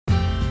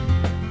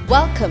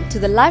Welcome to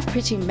the live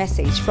preaching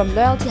message from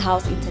Loyalty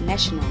House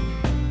International,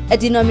 a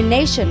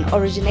denomination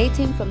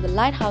originating from the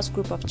Lighthouse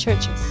Group of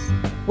Churches,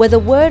 where the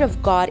Word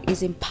of God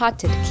is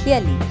imparted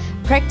clearly,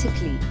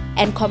 practically,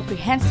 and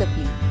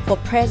comprehensively for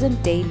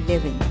present-day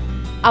living.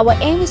 Our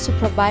aim is to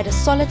provide a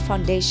solid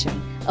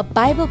foundation, a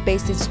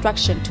Bible-based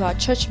instruction to our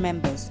church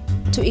members,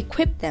 to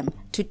equip them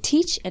to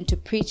teach and to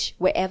preach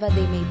wherever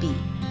they may be.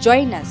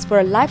 Join us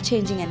for a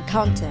life-changing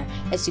encounter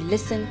as you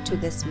listen to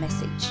this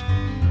message.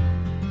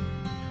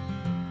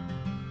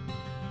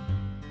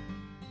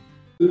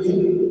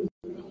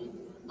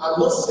 I'm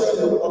not saying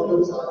your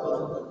problems are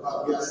not,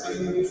 but we are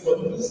saying for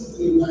these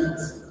 3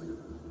 nights,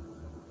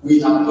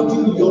 we are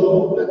putting your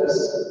problems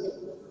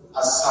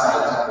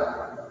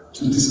aside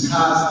to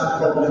discuss the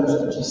problems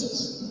of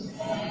Jesus.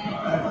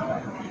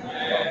 Are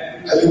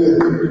you with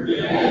me?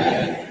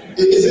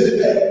 Is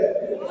it fair?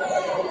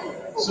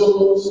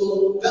 So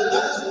that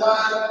is why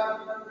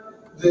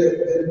the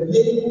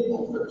name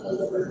of the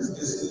conference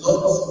is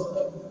not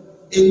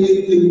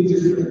anything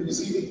different. You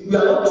see, we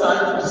are not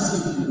trying to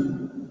deceive you.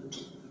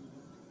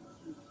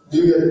 Do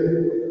you get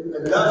it?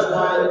 And that's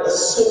why the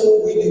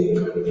soul winning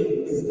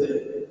campaign is there.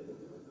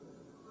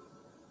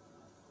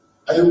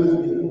 Are you with me?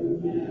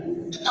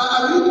 Do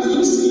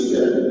you see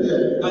the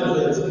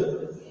advert?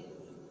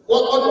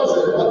 What was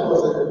it? What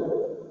was it?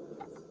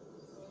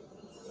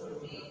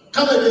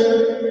 Come again.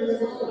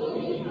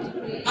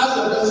 As a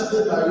person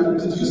by you,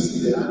 did you see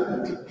the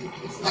advert?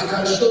 I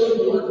can show you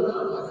one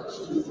now. I can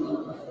show you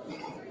one.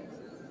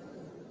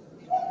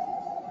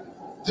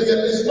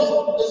 It's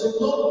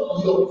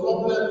not your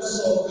problem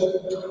solving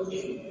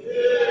campaign.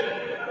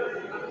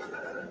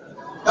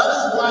 That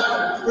is why I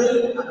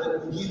prayed at the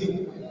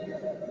beginning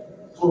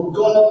for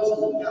God to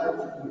help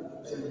you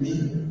and me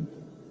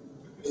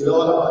in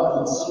all our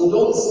needs. So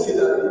don't say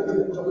that we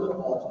didn't talk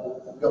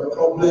about your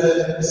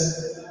problems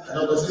and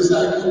all those things.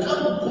 Like you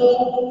can't go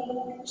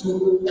to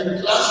a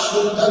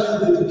classroom that is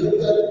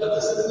dedicated at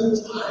a certain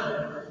time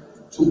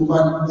to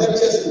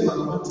lectures in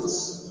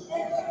mathematics.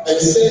 And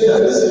say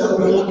that this is how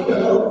we have a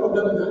lot of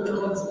problems in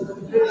accounting.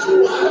 So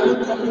why are you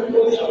talking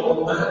only about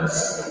maths?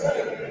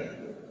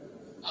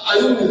 Are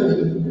you with me?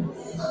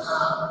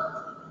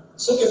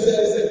 So if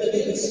there is a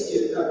case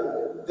here that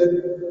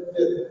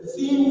the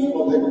theme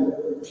for the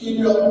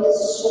period is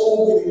soul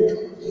winning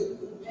campaign,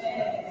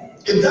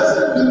 it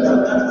doesn't mean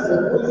that is the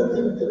only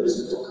thing there is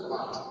to talk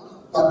about.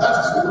 But that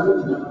is what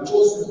we have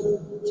chosen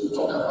to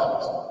talk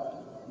about.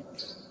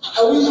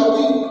 Are we on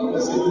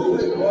the same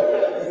page?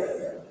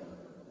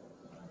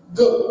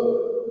 Good.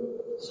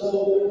 So,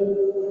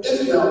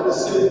 if you are on the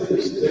same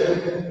page,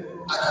 then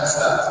I can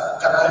start.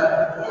 Can I?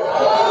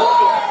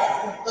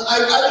 I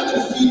need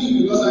to feel you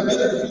because I get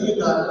a feeling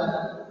that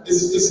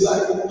it's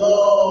like, no,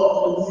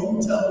 you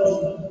didn't tell me.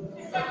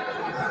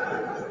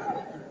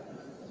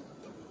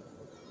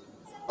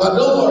 But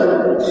don't worry.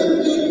 If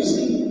you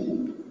see,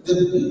 the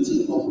beauty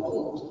of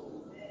God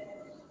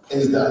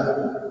is that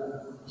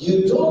you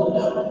don't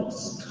have to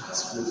discuss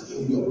with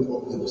him your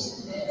problems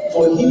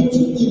for him to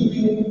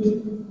even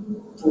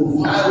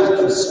provide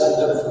and solve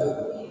them for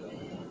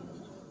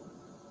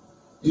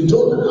you. You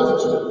don't have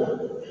to.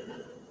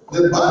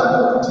 The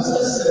Bible,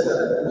 Jesus said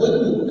that when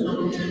you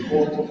come to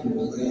God in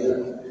prayer,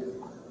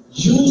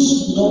 use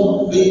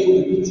not vain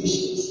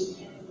repetitions.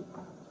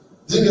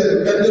 And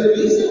the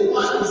reason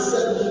why he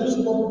said use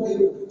not vain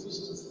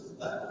repetitions is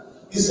that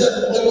he said,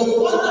 for your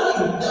Father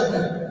in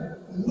heaven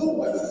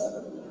knoweth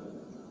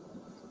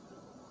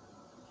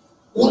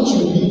what you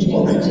need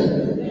already.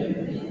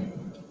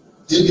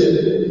 Do you get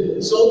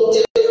it? So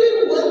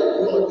even when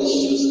your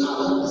issues are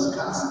not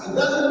discussed, it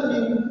doesn't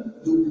mean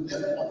you'll be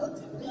left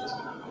unattended.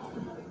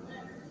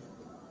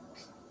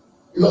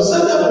 Because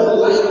Satan would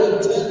like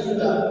to tell you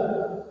that,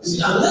 you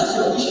see, unless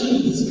your issue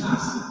is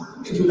discussed,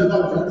 it will never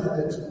be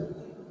attended to.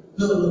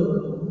 No.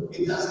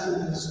 It doesn't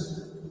mean so.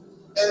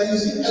 And you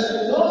see, a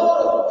lot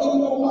of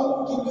people are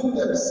giving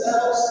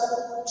themselves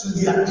to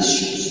their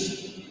issues.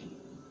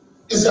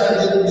 It's like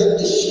the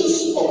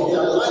issues of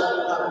their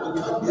life have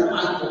become their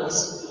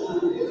idols.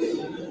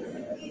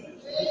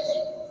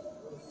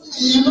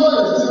 You know,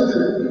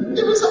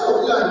 even some of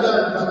you are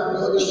young, but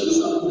your issues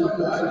have become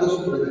your idols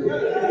already.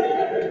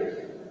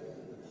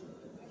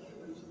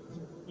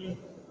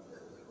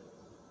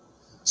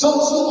 So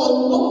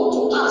unknown to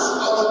us,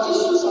 our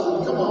issues have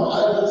become our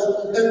idols,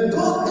 and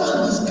God can't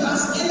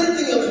discuss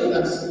anything else with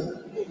us.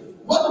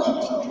 When we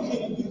talk to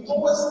him, we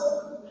always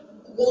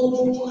want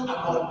to talk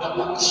about our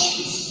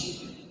issues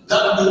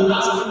that we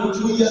asked him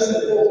 2 years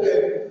ago,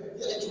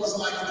 and it was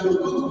like it was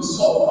going to be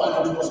solved,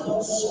 but it was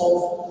not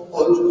solved, or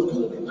it was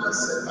going to be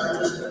answered, but it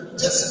was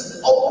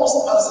just almost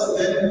answered,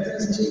 then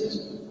things changed.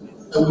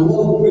 And we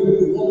want to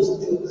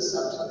stay on the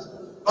subject.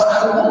 But I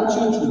want you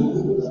to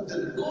know that the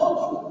God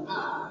you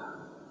are,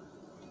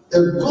 the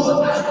God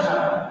I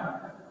have,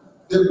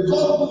 the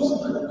God who is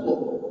my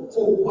God,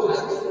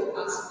 provides for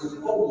us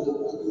before we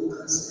are being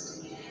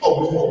answered, or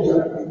before we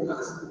are being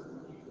asked.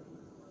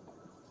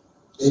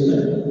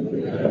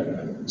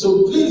 Amen. So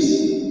please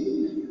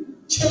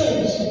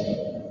change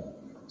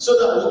so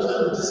that we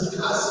can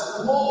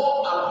discuss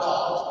more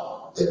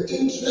about the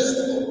interest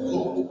of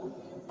God.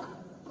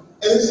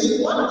 And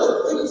see, one of the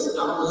things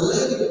I'm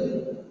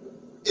learning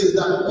is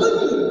that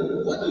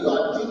when you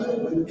are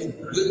dealing with a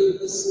great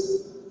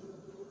person,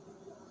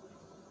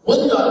 when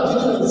you are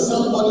dealing with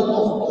somebody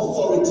of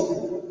authority,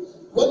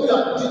 when you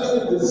are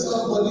dealing with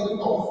somebody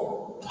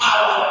of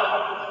power,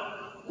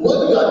 when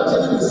you are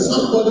dealing with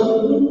somebody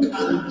who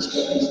can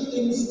change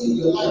things in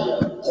your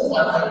life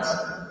overnight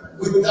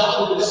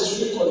without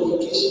necessary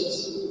qualifications,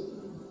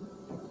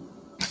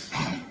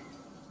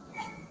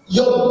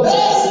 your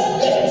best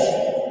bet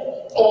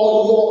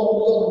or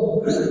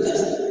your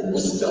greatest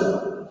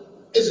wisdom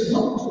is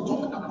not to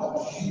talk about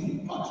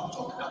you, but to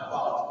talk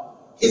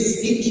about his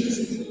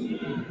interest in you.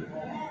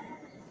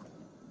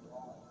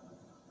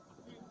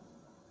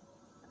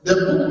 The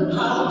book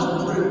How to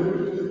Pray.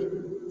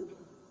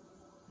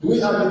 Do we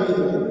have any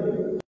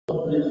here?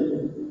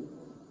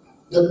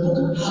 The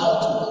book How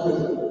to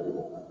Pray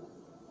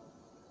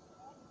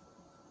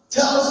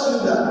tells you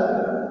that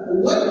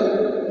when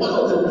one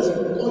of the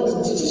points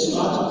teaches you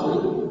how to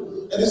pray,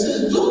 and it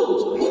says,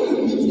 when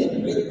you meet a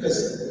great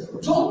person,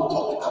 don't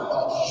talk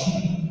about you.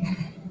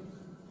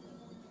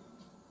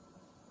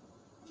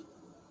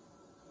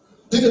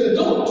 Because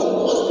don't talk,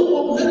 most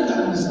people make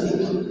that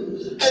mistake.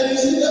 And you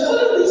see, the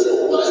only reason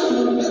why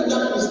you make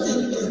that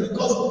mistake is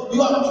because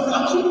you are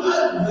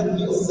preoccupied with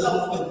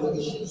yourself and your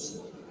issues.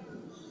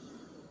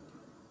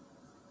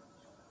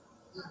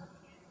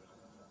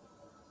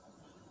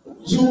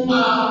 You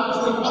are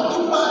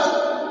preoccupied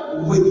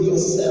with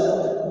yourself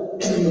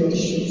and your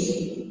issues.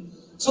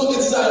 So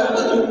it's like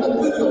when you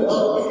open your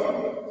mouth,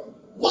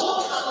 what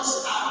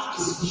comes out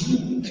is you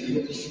and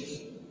your issues.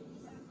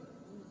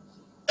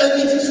 And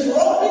it is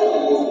robbing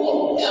you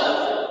of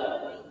health.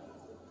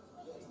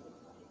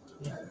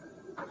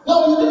 Now,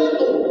 you didn't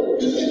know.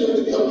 You didn't know.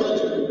 You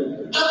didn't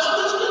know. I'm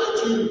explaining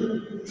to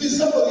you. Please,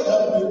 somebody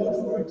help me look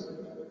for it.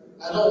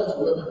 I don't want to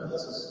wear my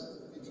glasses.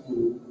 It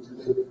will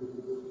delay.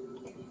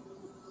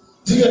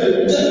 Do you get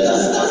it?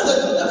 That's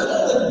one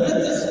of the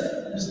greatest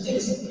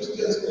mistakes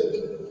Christians make.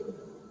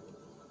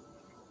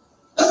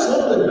 That's one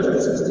of the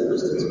greatest mistakes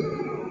Christians make.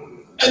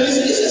 And it's a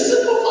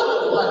simple fact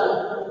of life.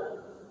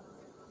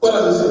 What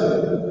does it say?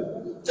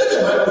 Take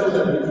a microphone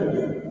and read for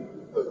me.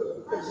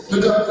 We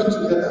can put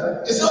together.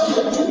 It's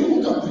okay. Two people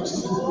can preach it.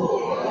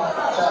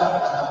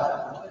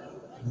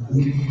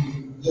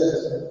 Yes.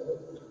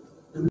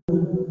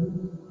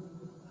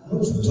 How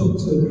to talk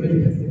to a great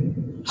person.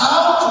 How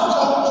to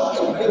talk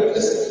to a great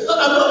person. No,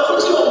 I'm not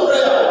preaching on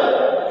prayer.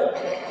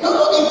 No,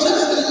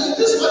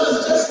 this one is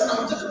just,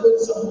 I'm just going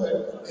somewhere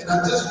and I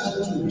just want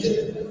to get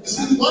it. You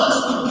see, once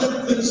we get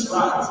things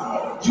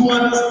right, you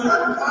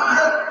understand why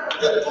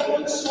the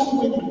topic so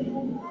many.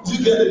 Do you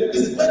get it?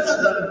 It's better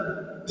than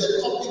the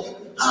topic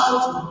how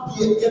to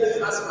be a good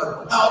husband,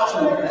 how to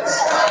get a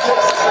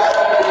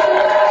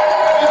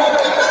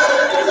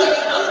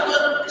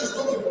husband is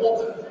not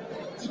important.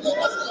 You know,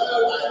 that's our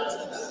wife.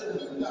 That's a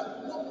thing that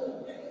no.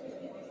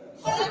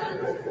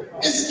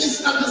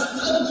 It's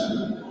understanding.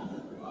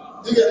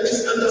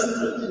 It's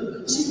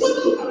understanding. See, when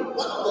you have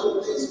one of the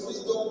things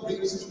wisdom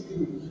brings to you,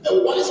 a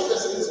wise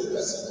person is a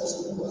person also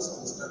who has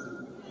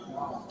understanding.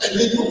 And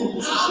they know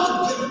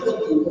how to get what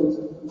they want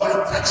by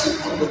touching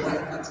on the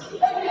right material.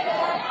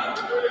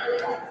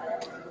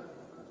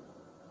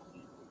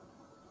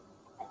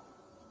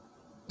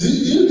 Do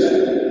you get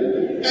it?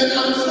 And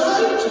I'm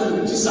trying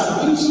to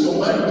disabuse your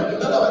mind.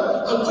 In other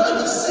words, I'm trying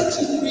to set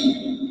you free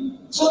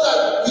so that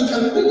we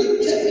can really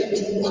get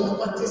into what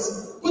matters,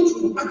 which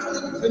will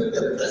actually bring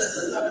the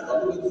blessing that you are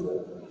looking for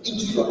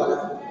into your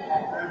life.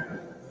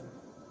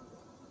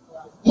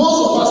 Most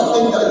of us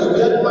think that you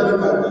get money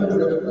by being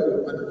preoccupied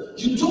with money.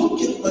 You don't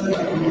get money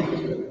by being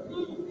preoccupied.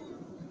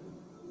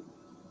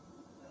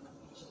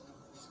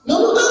 No,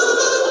 that's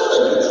not the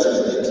greatest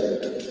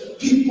mistake.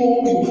 People,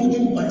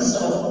 including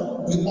myself,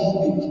 we all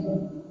make.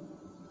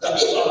 That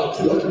if I'm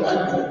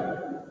preoccupied with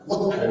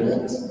what I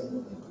want,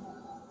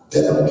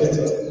 then I'll get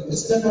it.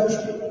 It's never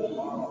true.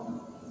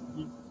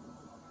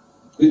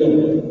 We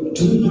don't.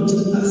 Do not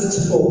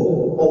ask for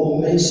or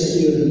mention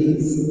your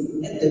needs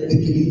at the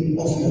beginning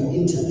of your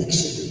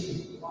interaction.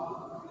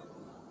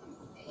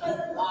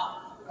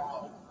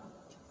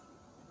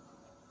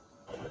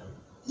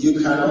 You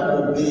cannot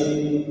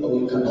obey or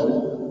you cannot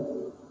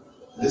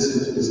listen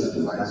to this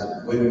advice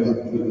when you are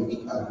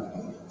preoccupied with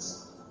your needs.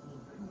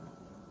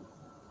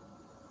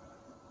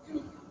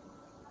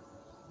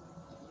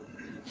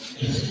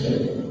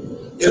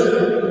 You know,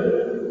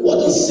 what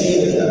he's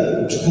saying is that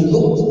do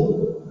not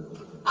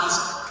ask.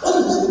 What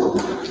is it?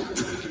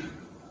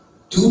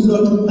 Do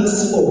not ask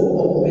for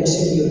or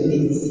mention your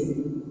needs.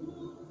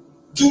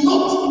 Do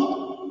not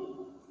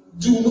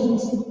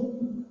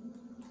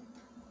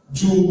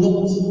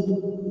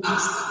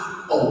ask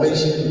or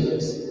mention your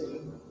needs.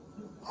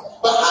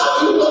 But how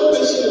do you not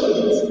mention your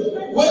needs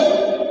when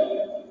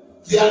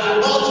they are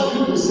about to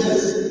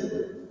repossess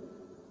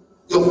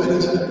your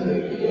furniture?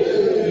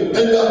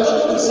 And you are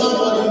talking to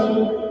somebody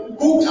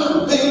who can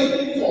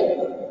pay for,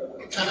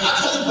 can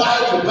actually buy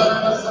the bank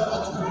that's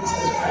about to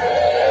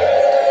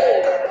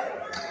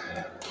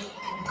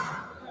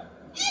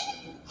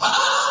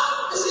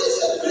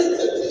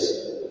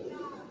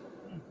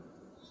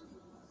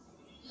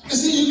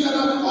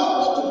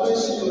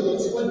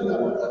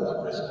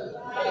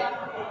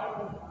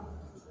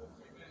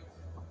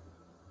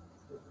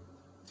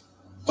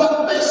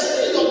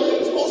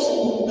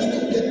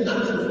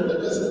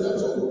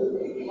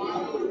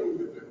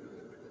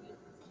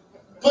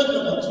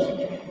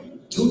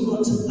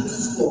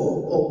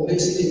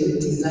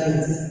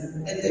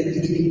the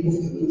beginning of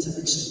your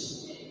interaction.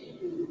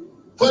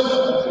 Point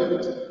number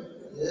 3.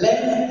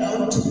 Learn how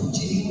to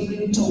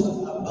genuinely talk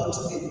about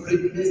the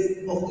greatness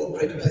of the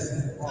great person.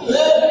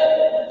 Learn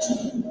to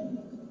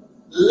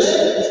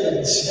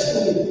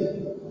genuinely.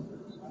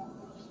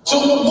 So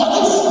what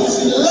is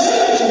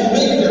learn to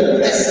make the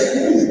person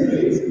who is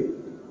great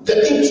the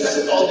interest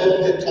or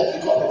the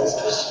topic of the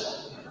discussion.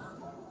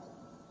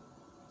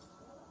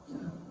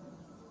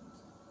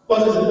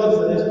 What is the next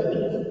one?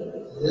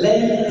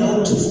 Learn how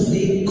to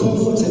stay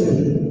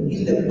comfortably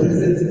in the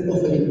presence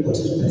of an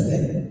important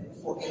person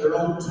for a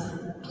long time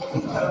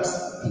without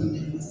being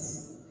nervous.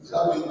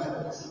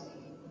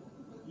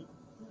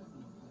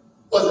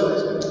 What's the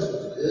next one?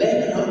 Learn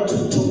how to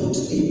talk to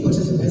the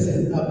important person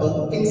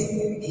about things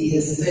he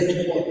has said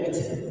or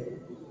written.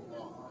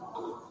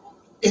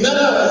 In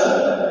other words,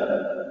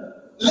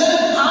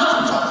 learn how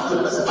to talk to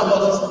the person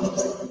about his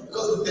interest,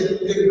 because the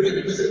great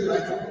person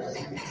right now.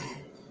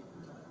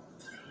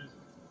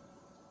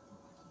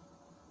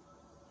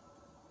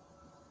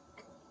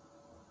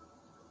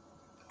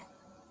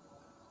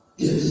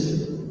 Yes.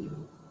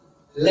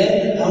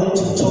 Learn how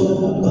to talk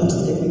about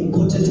the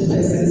important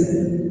person's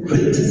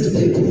greatest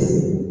purpose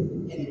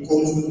and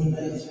goals in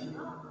life.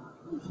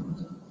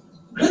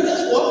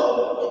 Greatest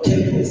what?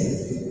 Purpose.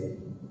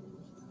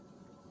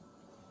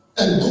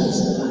 And goals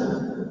in life.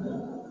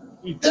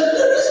 The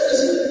very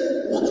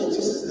specific what it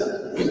is that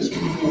rich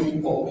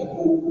people or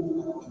people who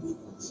are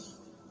influenced,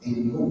 they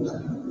know that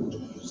you want to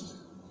use them.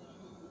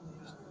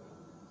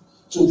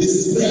 So they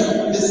smell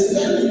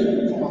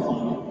from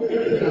afar.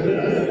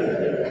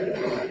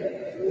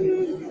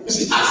 You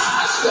see,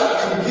 as you are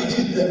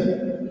engaging them,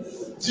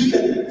 do you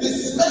get the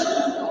smell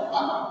from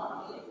afar?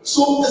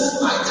 So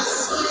it's like a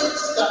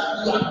signs that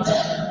you are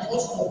there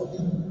because of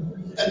them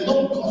and not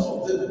because of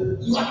them.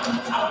 You are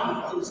kicked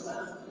out before you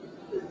start.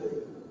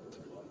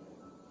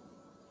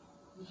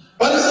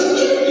 But you see,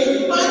 if they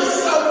find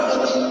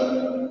somebody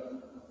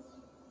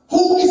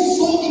who is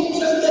so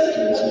interested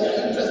in what they are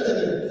interested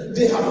in,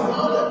 they have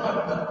found a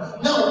partner.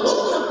 Now, what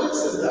happens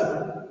is that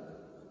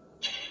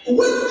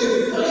when they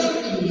find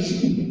in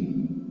you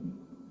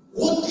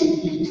what they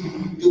need,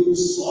 they will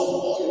solve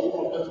all your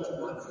problems to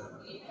one thing.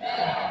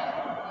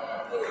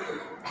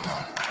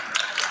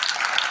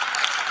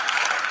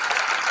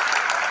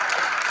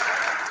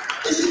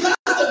 You see, that's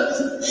the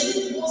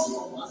mistake most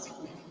of us do.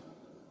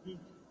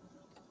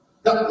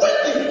 That when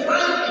they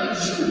find in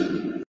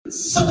you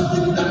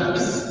something that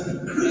is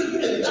great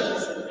and that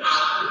is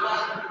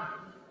hard,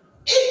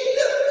 any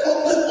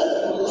problem of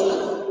your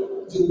life,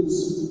 they will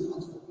sort it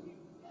out for you.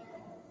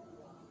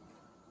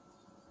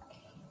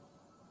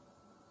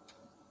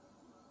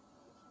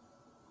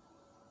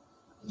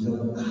 You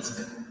don't ask.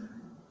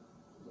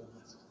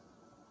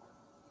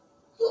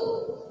 No.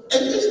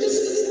 And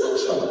it's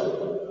natural.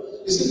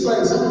 You see, for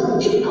example,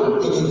 if I'm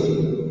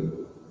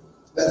anything,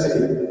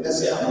 let's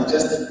say I'm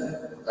just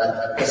like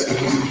a person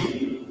who's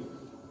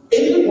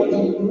anybody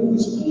who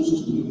is close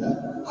to me that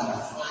I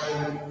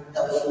find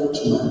helpful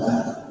to my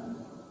life.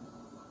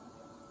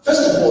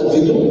 First of all,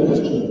 they don't have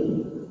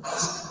to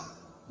ask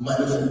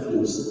money for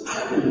clothes. I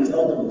will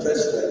tell them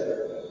dress well.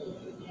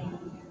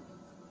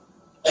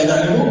 And I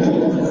know they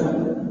don't have.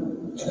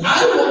 And I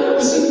want,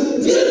 you see,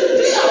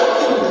 they are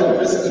okay with their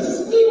dressing. It is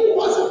me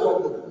who has a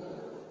problem.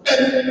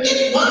 And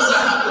if once I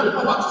have the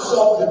power to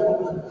solve the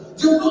problem,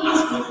 they will not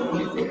ask me for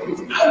money for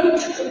clothes. I will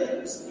get them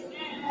clothes.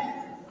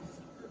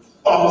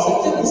 Or I will say,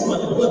 take this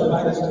money, go and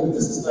buy this clothes.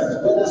 This is nice.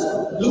 Wear this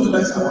one. Look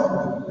nice around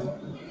me.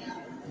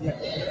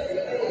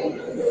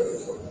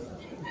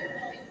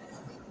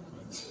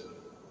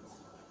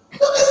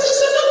 No,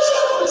 it's a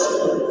natural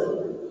principle.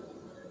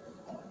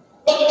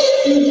 But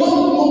if you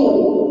don't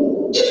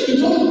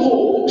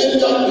know, and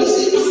you are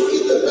busy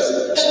asking the person,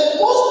 and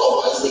most of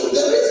us think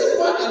the reason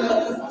why a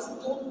lot of us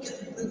don't get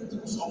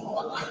breakthroughs of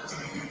our lives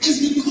is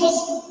because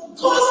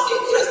God's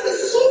interest is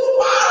so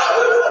far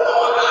away from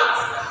our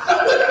hearts that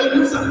when we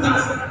look at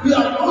us, we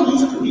are not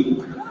used to it.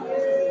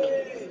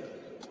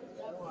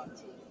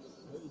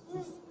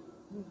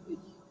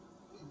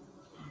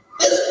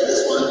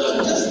 This one, I'm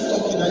just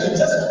talking, and you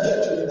just get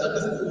to it, that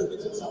doesn't do it.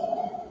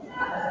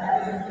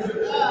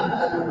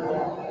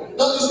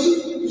 Now you see,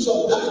 Bishop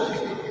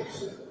David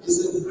is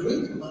a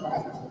great man of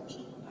God.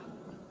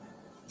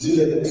 It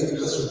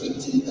has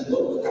written a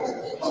lot of things.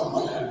 I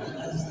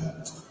realize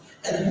that.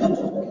 And a lot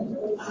of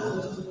people are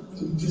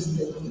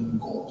interested in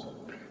God.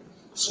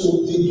 So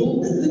they don't,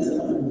 the things that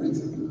I'm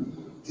written,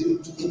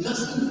 it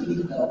doesn't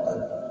really help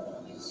them.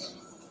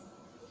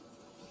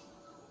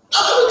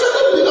 I'm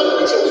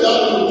preaching without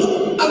notes.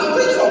 I've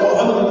preached for about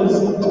how many minutes?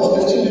 About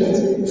 15 minutes.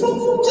 From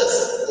just,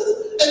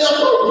 and I'm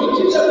not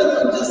reading everything,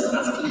 I'm just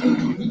asking you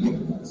to read your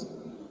notes.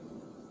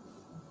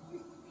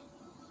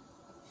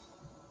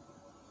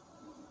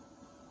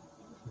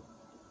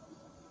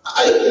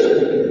 Are you here?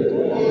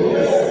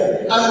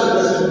 Ask the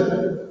question.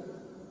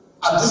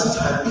 At this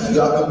time, if you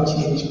haven't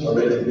changed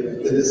already,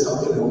 then there's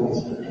something wrong with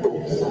you.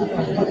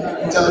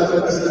 Tell the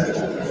person, I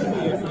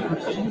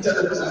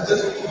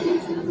just feel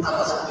I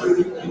must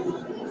pray.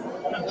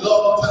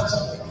 Lord, touch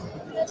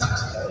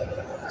me.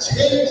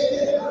 change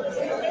them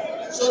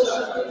so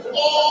that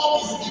all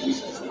his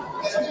images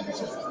and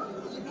images.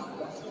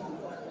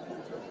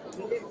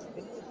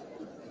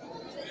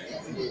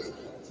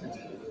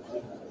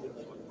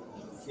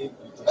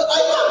 But I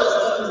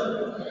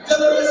understand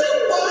the reason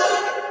why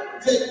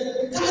the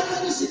title,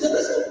 you see, the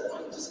reason why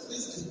this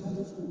place is not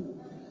full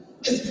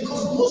is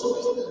because most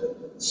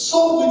Christians, so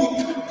many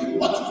people,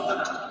 what is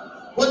that?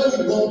 When we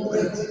want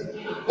bread,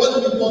 when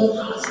we want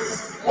houses,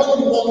 when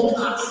we want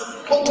cars,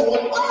 when we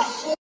want what is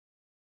so.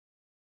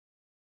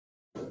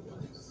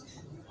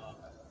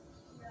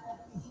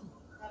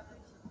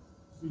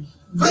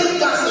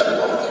 Bring us a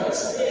prophet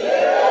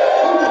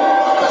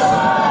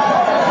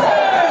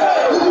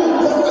who will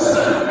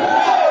prophesy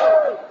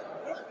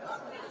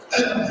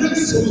and bring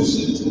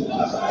solution to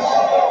us.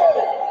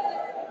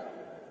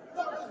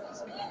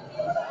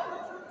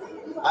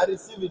 I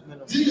receive it, man.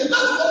 That's what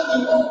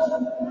we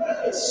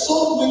want. So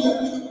many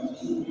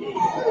people.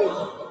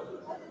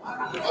 I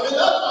mean,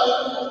 that's why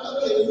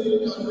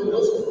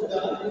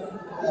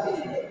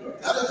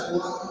that is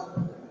why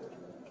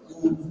you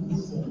will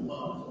move from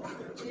mouth.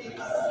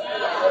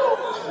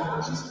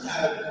 Each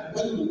time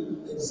when you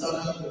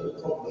examine your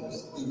problems,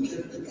 you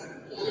get bigger.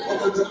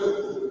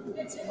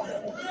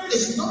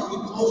 It's not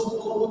because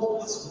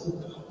God has no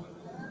power,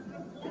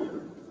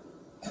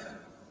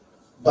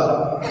 but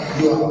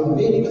you have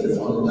made a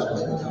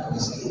fundamental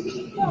mistake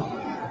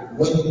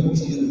when you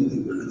deal with the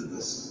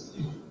greatness.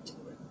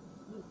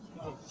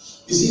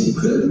 You see,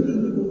 great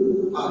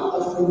people are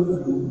often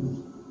fooled.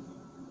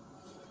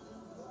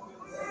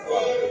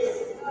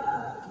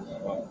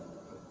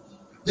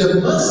 The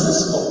masses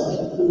of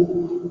people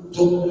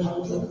don't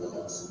have their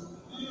mouths.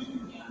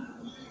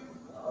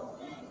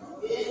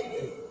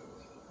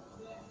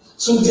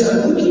 So they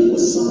are looking for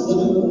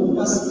somebody who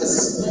has a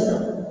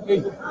smell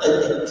and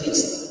a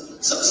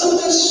taste.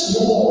 Something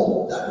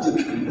small that they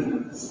can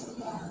move.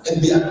 And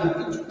they are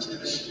happy to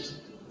cherish it.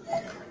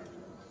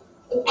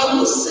 I'm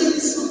not saying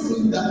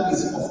something that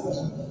is of me.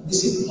 You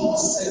see, Paul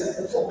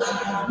said, for I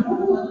have no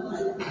one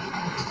like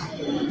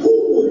you who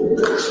will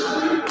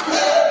naturally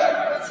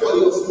care for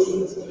your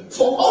feelings.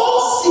 For all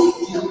seek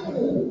their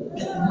own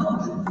and not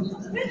the good.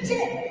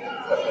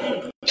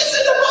 It's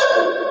in the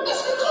Bible.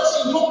 It's because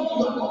you know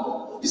you are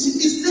not. You see,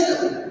 it's there.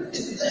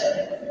 It's there.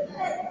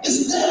 It's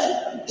there.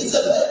 It's a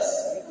verse.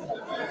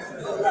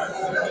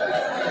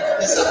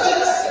 It's a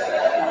verse.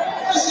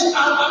 You see, you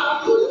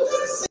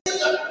can't say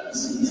that. You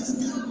see, yes,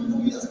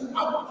 yes.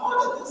 All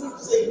the things I'm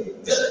saying,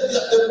 the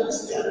books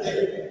they are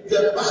there. The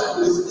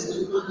Bible is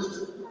there.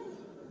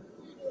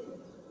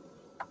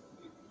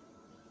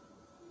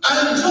 I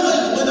enjoy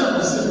it when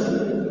I'm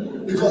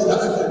saying, because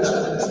that's the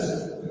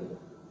truth.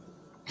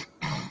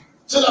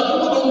 So that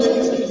people don't make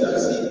excuses and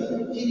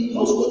say, he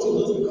knows what he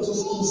knows because he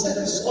said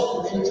he saw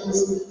the angels,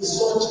 he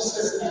saw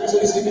Jesus. So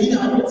he said, I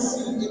haven't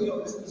seen any of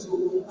this. So,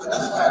 and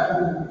that's why I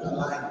don't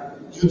lie.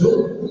 You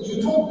don't,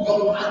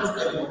 your heart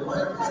and your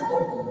mind is not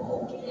from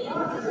God.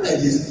 And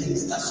these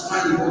things, that's why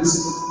you don't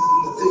see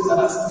the things that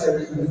are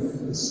scary in your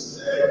face.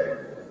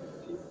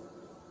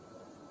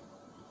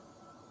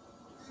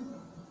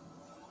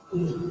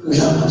 We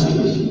have to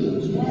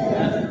change.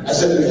 I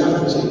said we have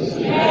to change.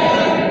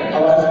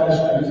 Our life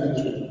should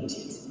be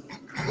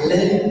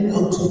Learn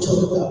how to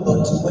talk about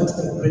what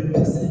a great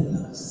person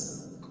loves.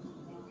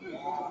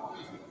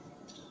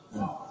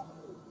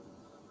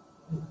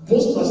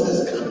 Most pastors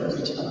can't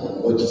preach about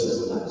what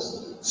Jesus loves.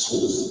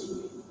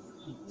 Souls.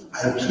 I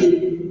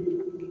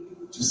came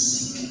to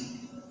seek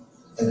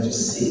and to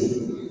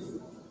save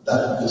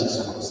that which is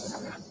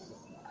lost.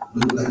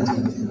 Luke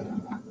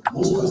 19:10.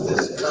 Most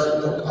pastors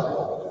can't talk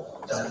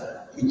about that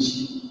which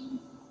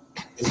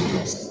is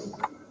lost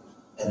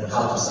and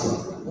how to save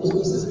it. Most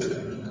pastors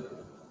can't talk.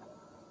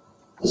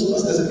 Most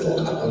pastors talk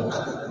about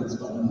other things,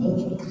 but not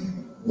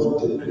what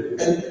they pray.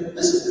 And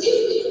listen,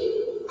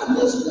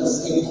 unless you are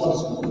saying God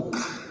is good.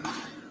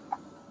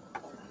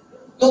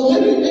 No,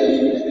 maybe.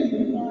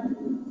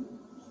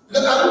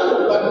 Because I don't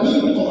know, but me,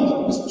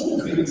 God is too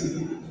great.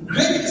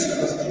 Great is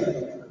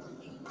understanding.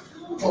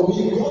 For me,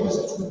 God is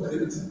too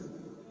great.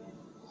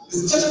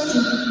 It's just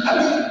too,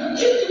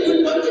 even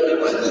my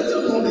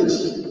little knowledge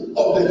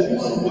of the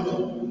human body,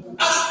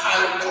 as I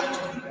talk to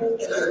people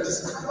and I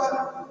discover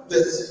the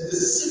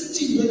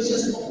safety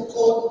measures of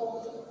God,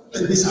 the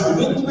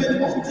disarrangement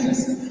of things,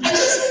 I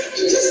just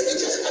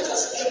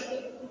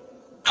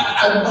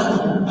I'm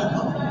marvel.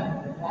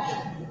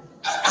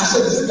 I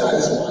said this guy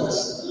is wise.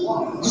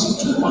 He's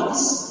too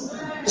wise.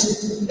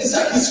 It's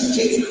like he's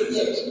straight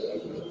ahead.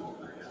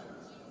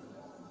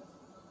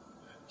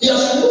 He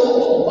has no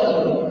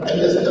companion and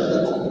there's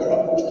nothing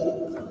comparable to him.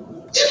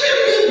 Even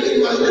me with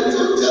my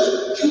little just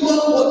human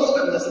body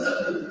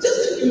understanding, just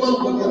the human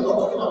body, I'm not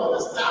talking about the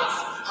stars,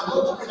 I'm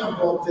not talking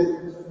about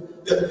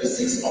the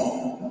physics of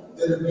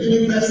the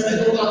universe, and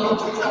all I'm not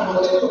talking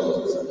about any of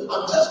those.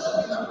 I'm just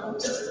talking about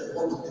just the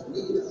body, the way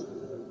it is.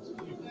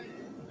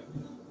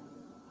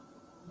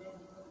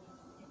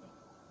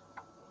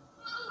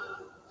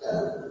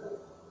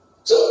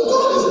 So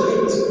God is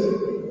great.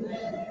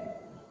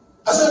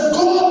 I said,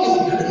 God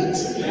is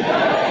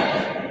great.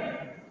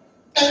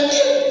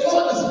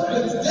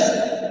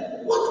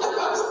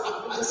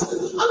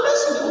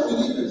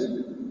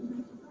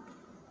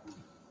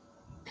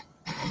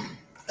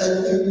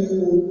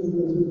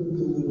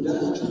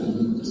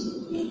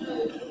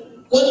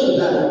 When you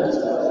die, you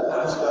start to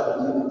ask God.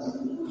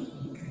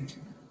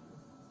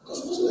 Because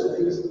most of the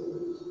things,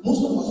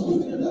 most of us will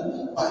feel that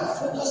by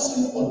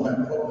focusing on my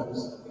problems,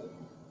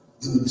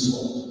 they will be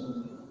solved.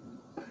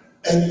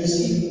 And you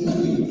see, when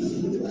you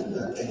think like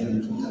that and you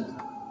do that,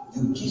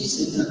 you give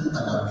Satan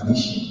an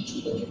ammunition to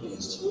work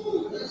against you.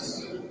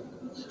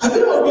 Have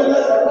you not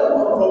realized that when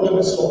one problem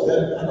is solved,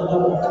 then another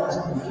one comes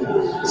in?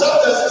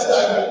 Sometimes it's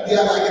like they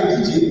are like a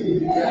DJ.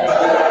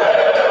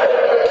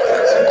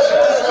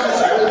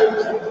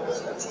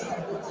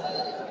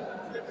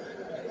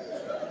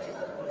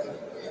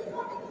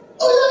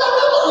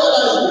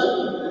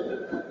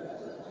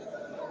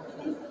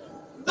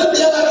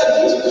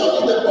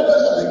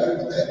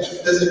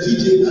 There's a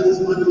DJ that is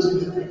managing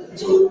it.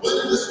 So when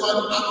this one,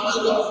 after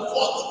you have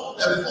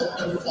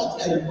fought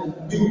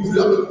and been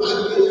preoccupied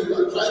with you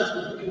are trying to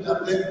bring it up,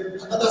 then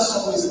another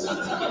song is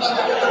starting.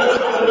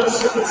 Another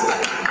song is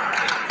starting.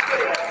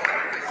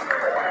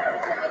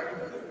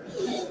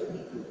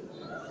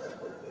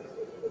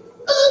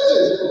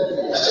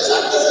 It's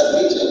like there's a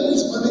DJ who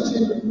is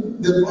managing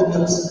the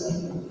problems.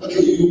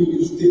 Okay,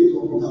 you stay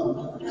calm now.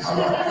 Come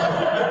on.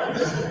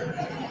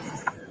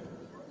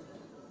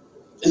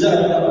 Is that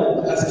right?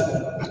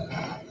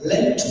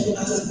 Learn to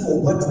ask for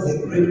what the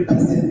great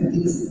person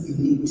thinks you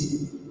need.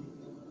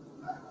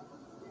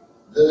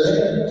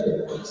 Learn to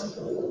ask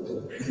for what the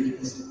great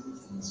person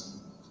thinks you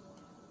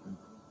need.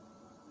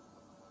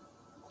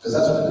 Because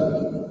that's what you're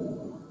doing.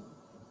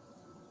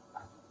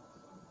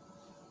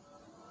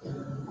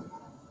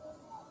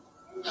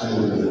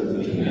 Hallelujah.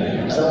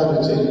 I don't want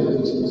to change your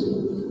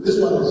teaching. This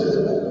one is just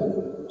about.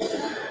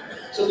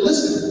 So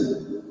listen.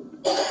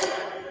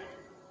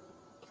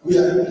 We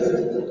are here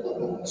to talk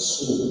about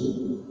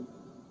soul.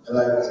 And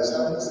like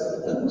Simon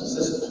said, when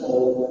Jesus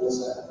called the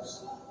disciples,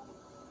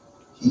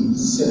 he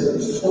said,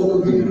 "Follow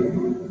me,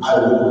 I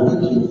will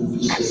make you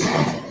fishers of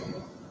men."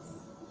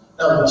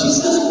 Now,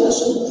 Jesus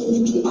also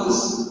proved to us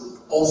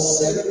or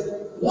said,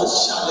 "What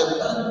shall a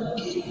man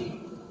give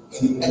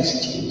in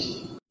exchange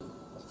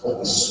for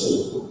his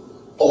soul?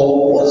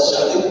 Or what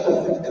shall it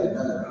profit a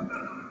man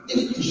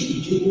if he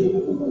should gain the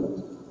whole world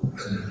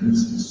and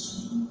lose his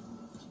soul?"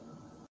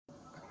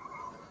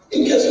 In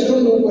case you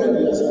don't know why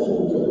we are supposed to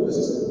look for the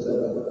verses in the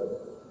Bible,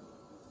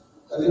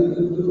 can you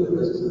look for the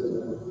verses in the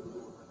Bible?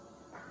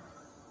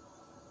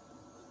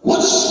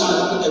 What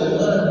shall a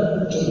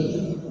man give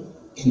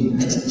in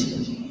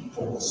exchange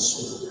for his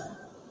soul?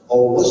 Or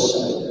what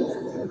shall it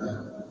profit a man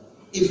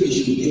if he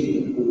should gain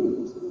the whole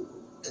world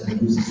and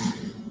lose his soul?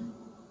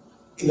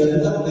 In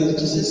another place,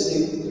 Jesus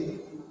said,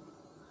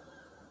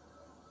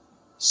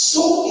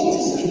 "So it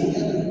is in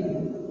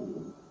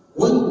heaven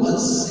when one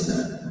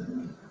sinner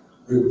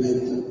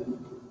repents.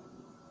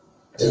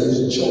 There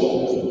is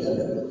joy in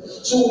heaven."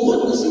 So what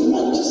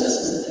Jesus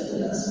is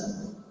telling us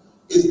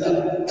is that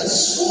a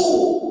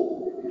soul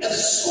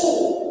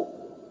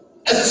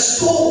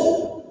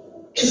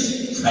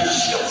is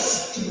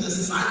precious in the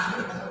sight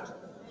of God.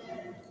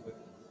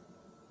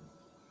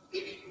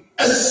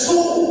 A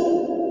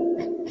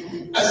soul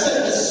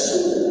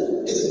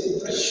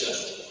is precious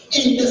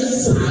in the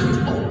sight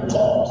of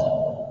God.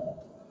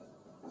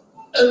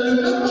 And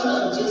remember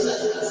that Jesus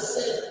has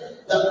said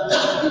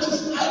that which is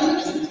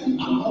highly esteemed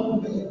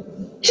among men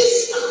is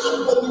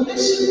an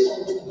abomination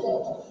unto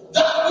God.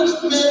 That which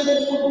men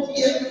hold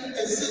dear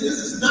and say, "This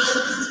is nice,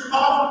 this is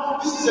powerful,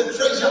 this is a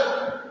treasure."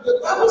 The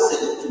Bible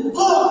says to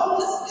God,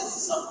 this is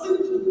something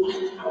to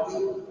wipe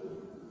away.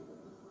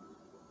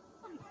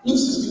 Luke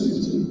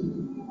 16:15.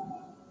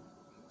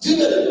 Do you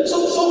get it? So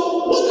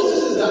what it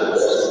is that who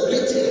is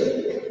great here?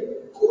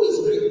 Who is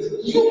great?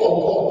 You or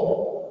God?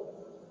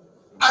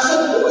 I said,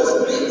 who is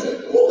great?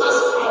 Who has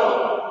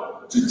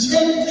power to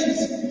change things?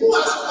 Who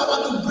has power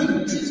to bring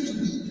things to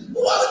me?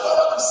 Who has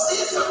power to say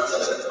something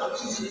like that?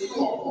 Is it you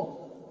or God?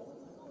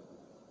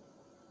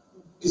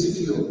 Is it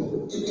you or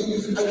God?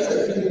 If I get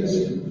a feeling it's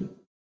you.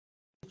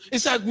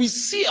 It's like we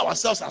see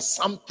ourselves as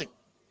something.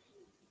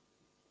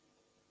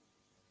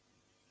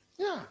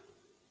 Yeah.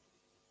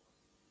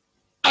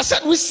 I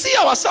said we see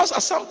ourselves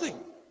as something.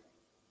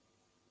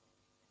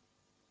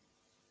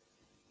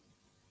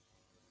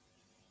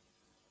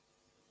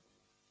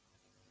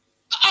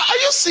 Are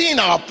you seeing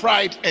our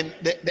pride and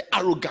the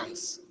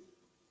arrogance?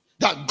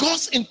 That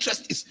God's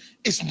interest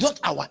is not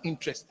our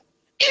interest.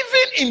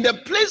 Even in the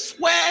place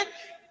where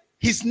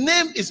his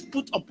name is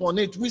put upon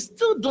it, we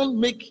still don't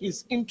make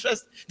his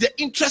interest the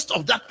interest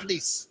of that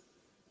place.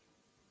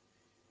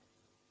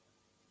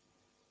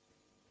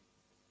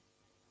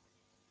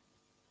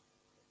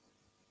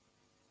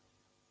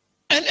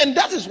 And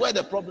that is where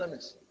the problem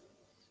is.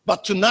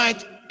 But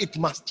tonight, it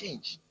must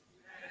change.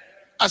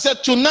 I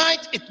said,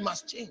 tonight, it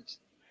must change.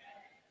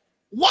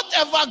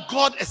 Whatever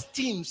God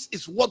esteems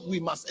is what we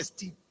must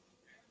esteem.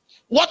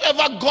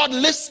 Whatever God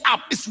lifts up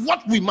is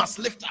what we must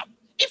lift up.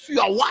 If you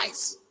are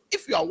wise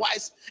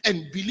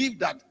and believe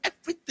that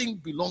everything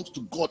belongs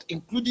to God,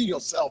 including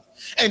yourself,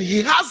 and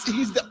he's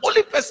the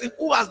only person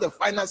who has the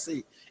final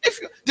say.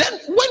 Then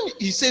when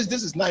he says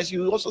this is nice,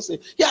 you also say,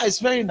 yeah, it's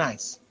very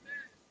nice.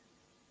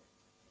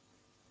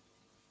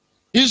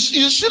 You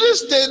shouldn't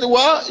stay.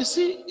 Well, you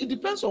see, it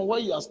depends on where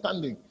you are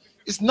standing.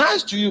 It's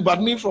nice to you, but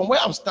me, from where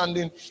I'm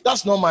standing,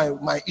 that's not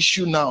my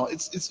issue now.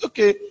 It's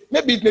okay.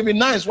 Maybe it may be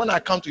nice when I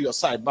come to your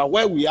side, but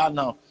where we are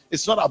now,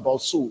 it's not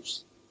about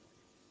souls.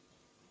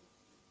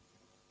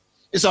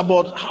 It's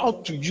about how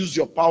to use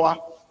your power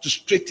to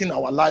straighten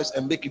our lives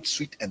and make it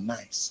sweet and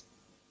nice.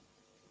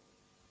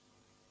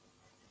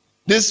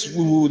 This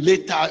we will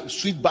later,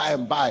 sweet by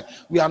and by.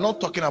 We are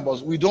not talking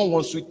about, we don't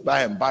want sweet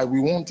by and by. We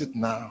want it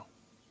now.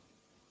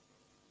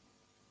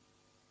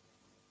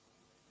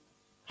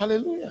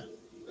 Hallelujah.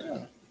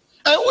 Yeah.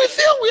 And we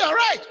feel we are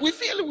right. We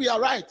feel we are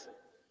right.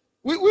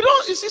 We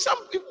don't, you see,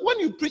 when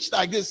you preach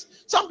like this,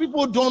 some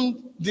people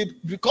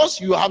because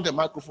you have the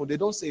microphone, they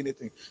don't say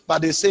anything.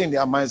 But they say in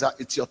their minds that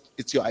it's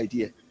your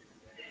idea.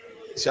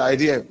 It's your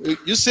idea.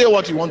 You say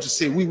what you want to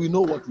say. We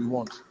know what we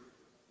want.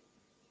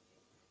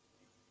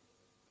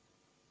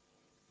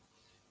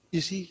 You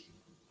see,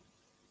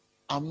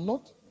 I'm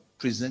not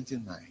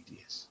presenting my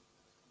ideas.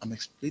 I'm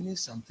explaining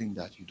something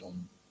that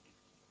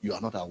you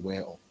are not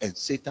aware of, and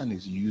Satan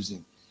is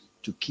using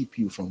to keep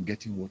you from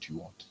getting what you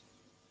want.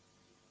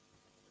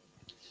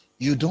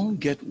 You don't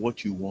get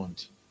what you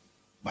want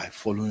by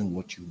following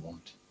what you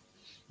want.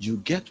 You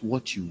get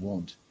what you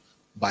want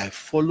by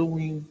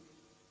following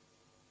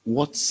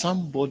what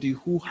somebody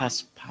who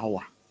has power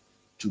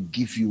to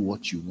give you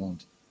what you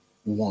want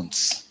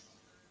wants.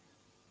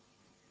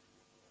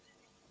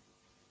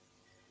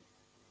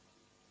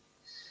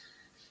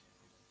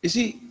 You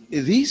see,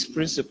 these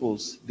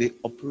principles, they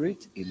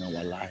operate in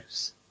our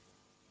lives.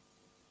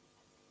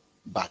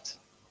 But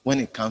when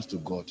it comes to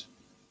God,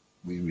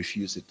 we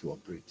refuse it to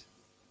operate.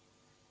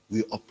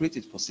 We operate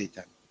it for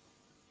Satan.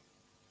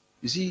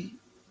 You see,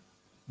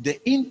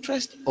 the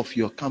interest of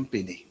your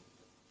company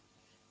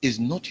is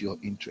not your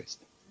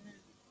interest.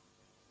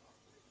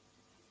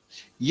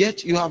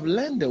 Yet you have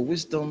learned the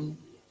wisdom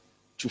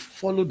to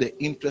follow the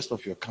interest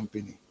of your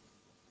company.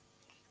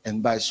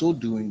 And by so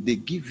doing, they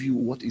give you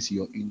what is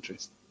your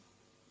interest.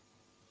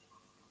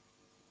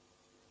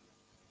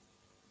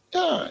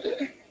 Yeah.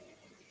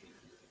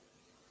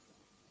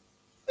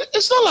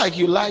 It's not like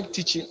you like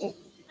teaching.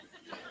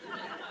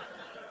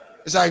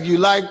 It's like you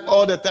like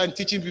all the time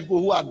teaching people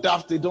who are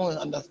daft, they don't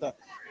understand.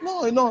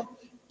 No,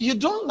 you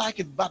don't like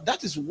it, but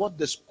that is what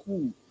the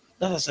school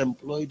that has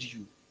employed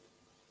you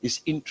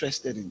is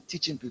interested in,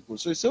 teaching people.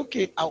 So it's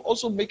okay, I'll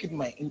also make it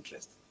my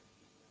interest.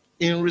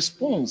 In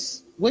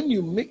response, when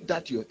you make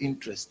that your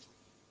interest,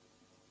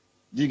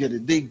 do you get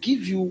it? They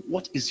give you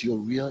what is your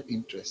real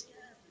interest.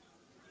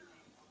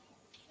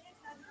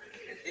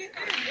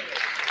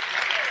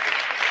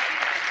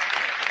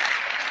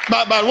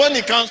 But when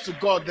it comes to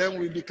God, then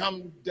we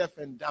become deaf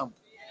and dumb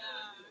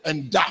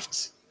and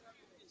daft.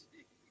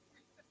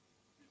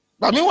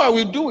 But meanwhile,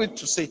 we do it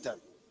to Satan.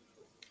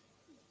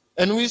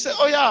 And we say,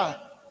 oh yeah,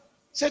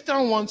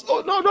 Satan wants,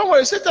 oh no, don't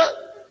worry, Satan,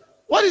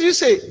 what did you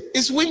say?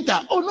 It's winter.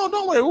 Oh no,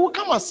 don't worry, we'll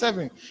come at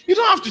 7. You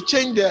don't have to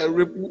change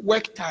the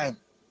work time.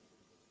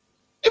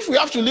 If we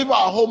have to leave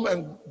our home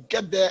and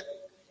get there,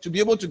 to be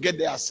able to get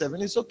there at 7,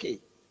 it's okay.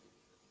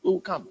 We will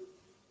come.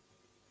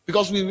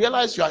 Because we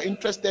realize you are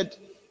interested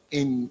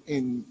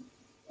in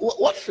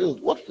what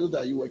field? What field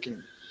are you working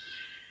in?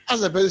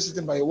 As a person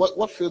sitting by you,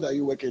 what field are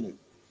you working in?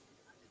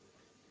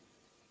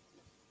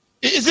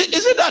 Is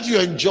it that you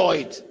enjoy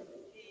it?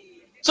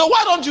 So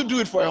why don't you do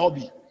it for a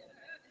hobby?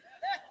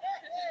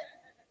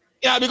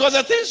 Yeah, because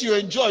the things you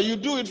enjoy, you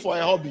do it for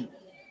a hobby.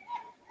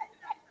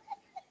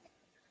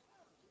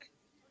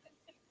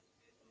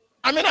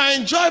 I mean, I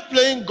enjoy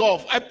playing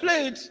golf. I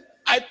play it.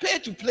 I pay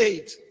to play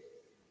it.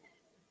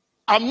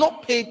 I'm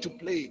not paid to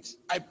play it.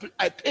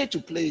 I pay to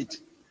play it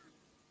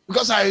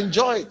because I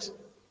enjoy it.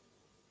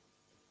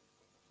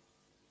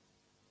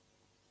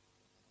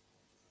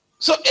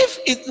 So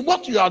if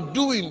what you are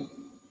doing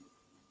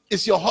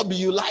is your hobby,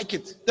 you like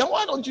it, then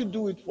why don't you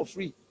do it for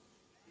free?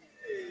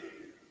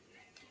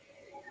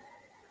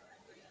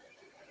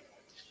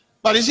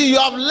 But you see, you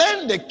have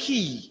learned the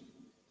key.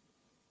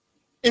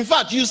 In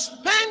fact, you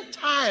spend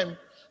time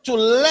to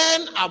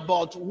learn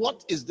about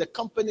what is the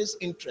company's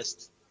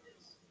interest.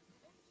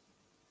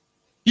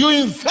 You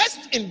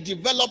invest in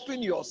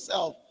developing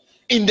yourself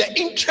in the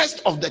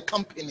interest of the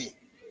company.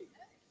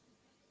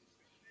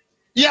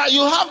 Yeah,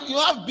 you have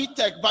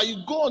BTech, but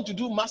you go on to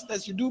do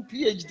masters, you do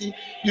PhD,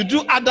 you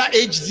do other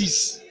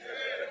HDs.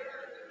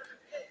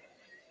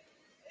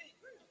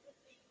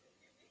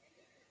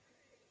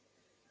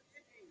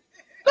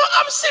 No,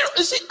 I'm serious.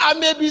 You see, I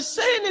may be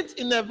saying it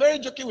in a very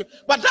joking way,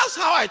 but that's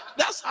how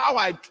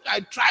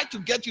I try to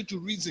get you to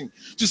reason,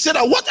 to say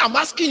that what I'm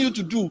asking you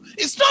to do,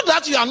 it's not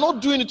that you are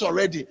not doing it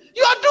already.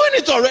 You are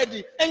doing it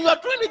already, and you are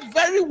doing it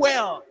very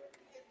well.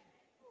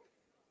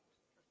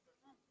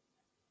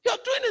 You are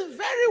doing it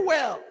very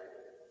well.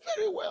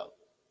 Very well.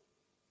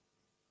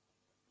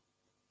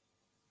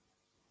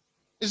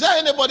 Is there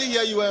anybody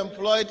here you were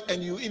employed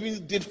and you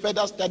even did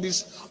further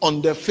studies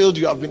on the field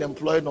you have been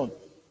employed on?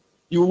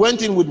 You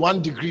went in with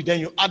 1 degree, then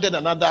you added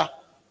another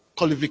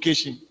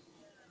qualification.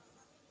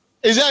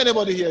 Is there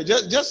anybody here?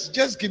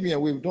 Just give me a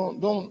wave.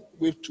 Don't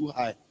wave too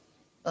high.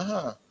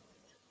 Uh-huh.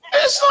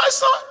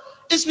 It's not.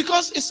 It's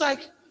because it's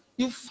like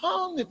you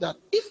found it that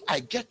if I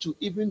get to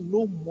even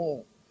know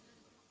more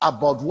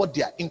about what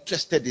they are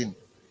interested in,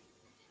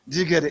 do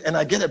you get it? And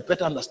I get a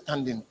better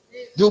understanding,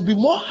 they'll be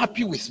more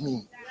happy with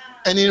me.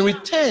 And in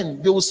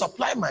return, they will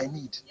supply my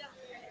need.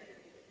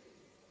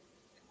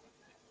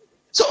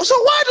 So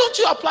why don't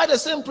you apply the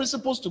same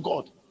principles to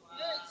God?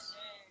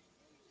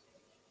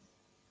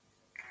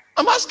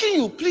 I'm asking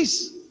you,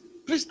 please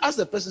ask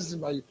the person sitting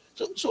by you.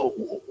 So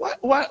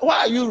why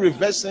are you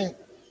reversing?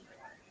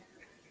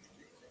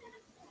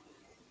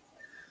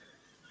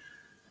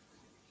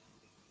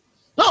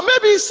 Now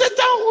maybe it's Satan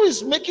who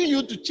is making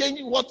you to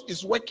change what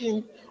is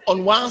working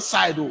on one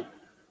side. Oh.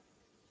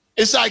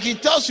 It's like he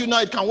tells you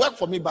now it can work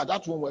for me, but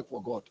that won't work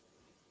for God.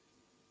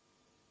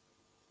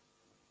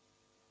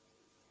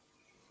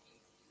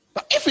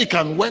 But if it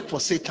can work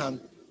for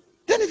Satan,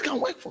 then it can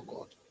work for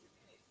God.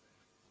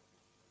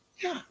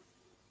 Yeah.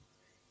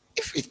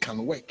 If it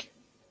can work.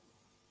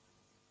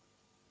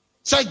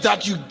 Such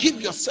that you give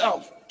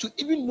yourself to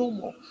even know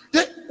more.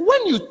 Then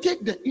when you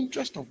take the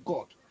interest of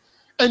God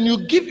and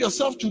you give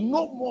yourself to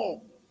know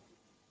more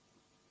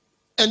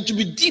and to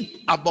be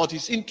deep about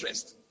his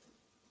interest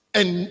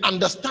and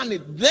understand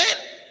it, then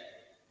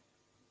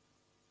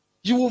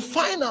you will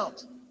find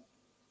out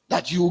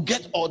that you will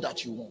get all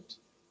that you want.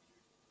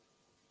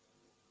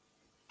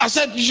 I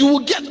said you will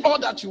get all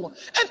that you want.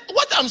 And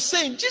what I'm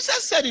saying,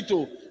 Jesus said it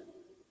all.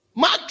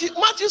 Matthew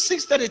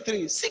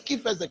 6:33, seek ye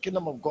first the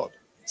kingdom of God.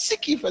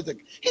 Seek ye first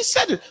he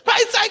said it, but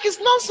it's like it's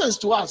nonsense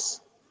to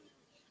us.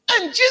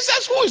 And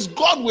Jesus, who is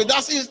God with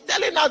us, is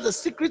telling us the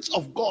secrets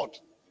of God.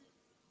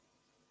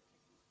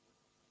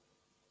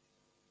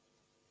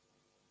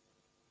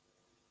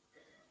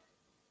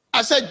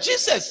 I said,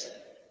 Jesus,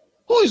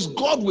 who is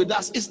God with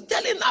us, is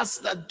telling us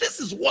that this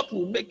is what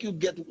will make you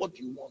get what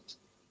you want.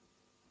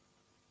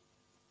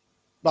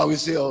 But we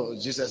say, oh,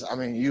 Jesus, I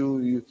mean,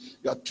 you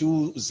are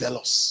too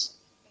zealous.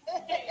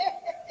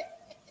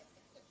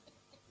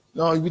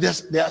 No,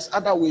 there's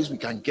other ways we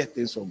can get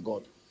things from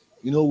God.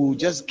 You know, we'll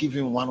just give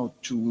him one or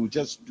two. We'll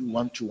just do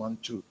 1, 2, 1,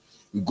 2.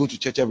 We go to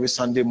church every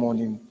Sunday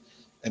morning,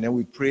 and then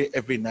we pray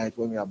every night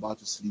when we're about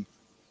to sleep.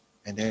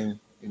 And then,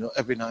 you know,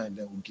 every now and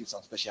then we give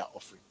some special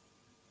offering.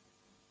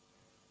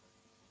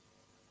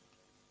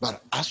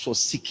 But as for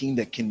seeking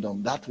the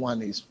kingdom, that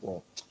one is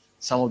for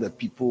some of the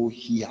people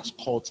he has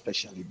called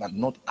specially, but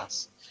not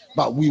us.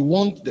 But we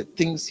want the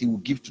things he will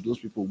give to those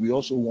people. We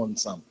also want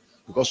some,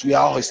 because we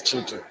are his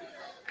children.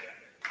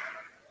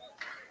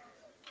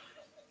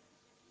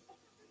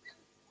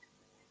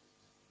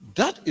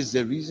 That is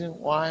the reason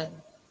why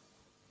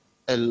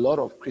a lot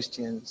of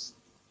Christians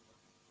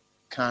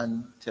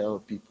can't tell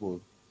people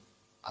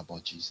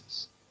about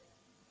Jesus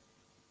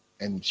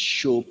and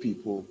show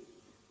people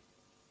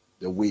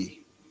the way,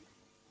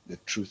 the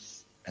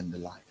truth, and the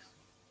life.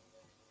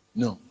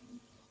 No.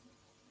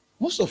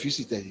 Most of you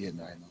seated here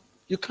right now,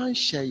 you can't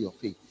share your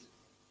faith.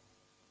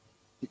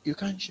 You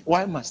can't share.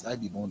 Why must I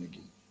be born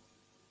again?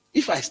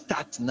 If I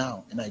start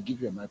now and I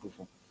give you a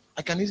microphone,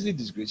 I can easily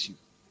disgrace you.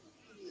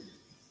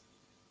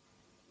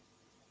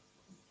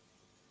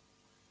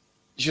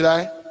 Should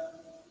I?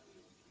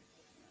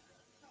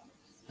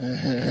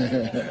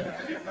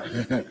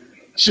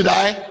 Should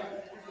I?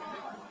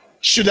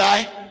 Should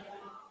I?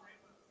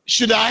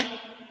 Should I?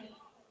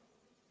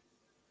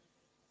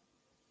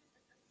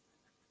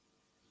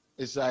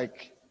 It's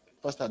like,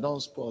 Pastor,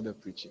 don't spoil the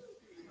preaching.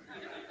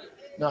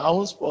 No, I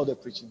won't spoil the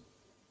preaching.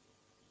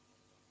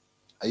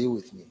 Are you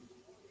with me?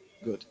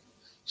 Good.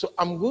 So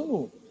I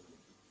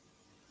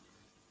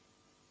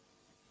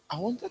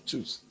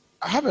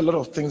have a lot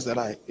of things that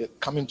I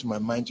come into my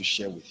mind to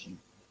share with you.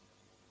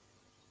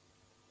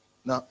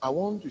 Now, I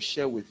want to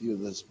share with you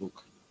this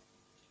book.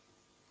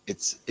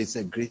 It's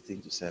a great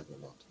thing to serve the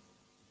Lord.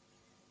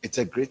 It's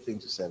a great thing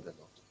to serve the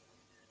Lord.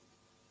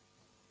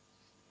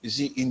 You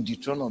see, in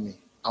Deuteronomy,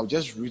 I'll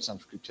just read some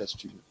scriptures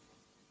to you.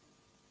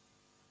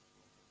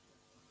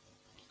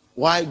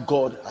 Why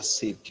God has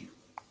saved you.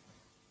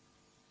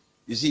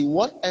 You see,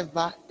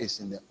 whatever is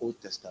in the Old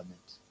Testament,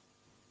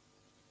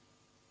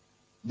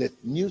 the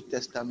New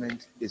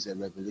Testament is a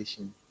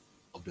revelation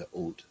of the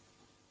Old.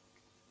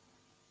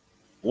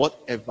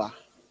 Whatever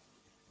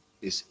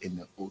is in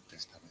the Old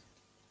Testament.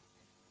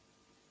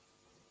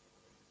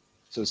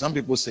 So some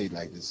people say it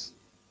like this.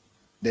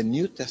 The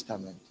New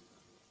Testament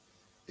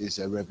is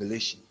a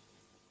revelation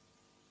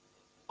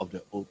of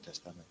the Old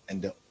Testament.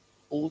 And the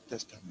Old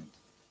Testament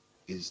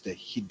is the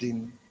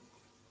hidden,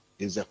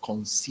 is the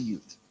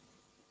concealed.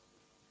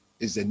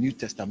 Is the New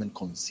Testament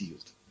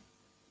concealed.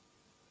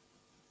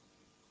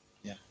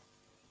 Yeah.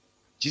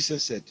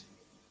 Jesus said,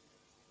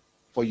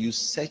 for you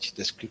search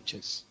the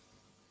scriptures,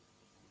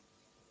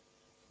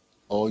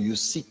 or you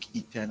seek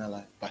eternal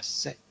life, but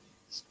search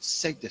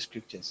the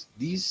scriptures.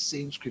 These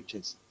same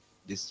scriptures,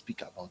 they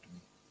speak about me.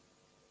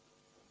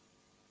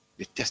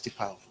 They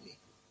testify of me.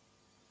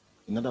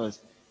 In other words,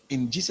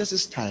 in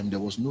Jesus' time, there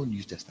was no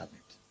New Testament.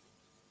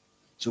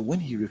 So when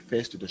he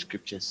refers to the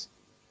scriptures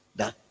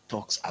that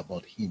talks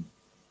about him,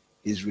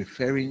 he's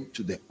referring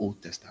to the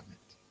Old Testament.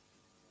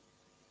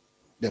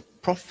 the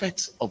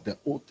prophets of the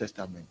Old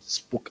Testament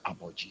spoke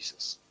about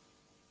Jesus.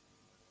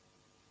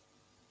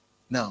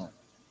 Now,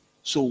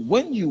 so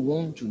when you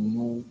want to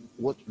know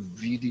what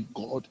really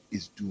God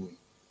is doing,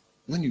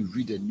 when you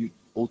read the New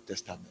Old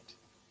Testament,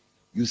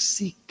 you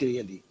see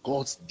clearly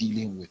God's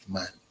dealing with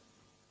man.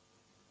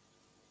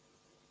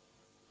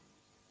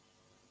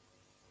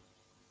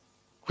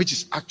 Which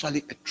is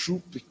actually a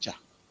true picture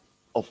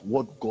of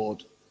what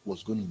God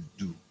was going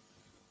to do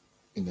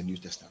in the New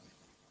Testament.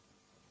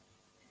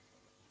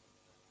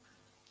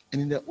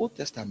 And in the Old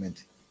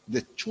Testament,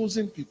 the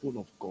chosen people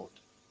of God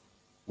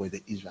were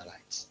the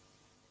Israelites.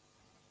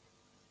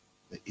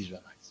 The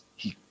Israelites.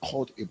 He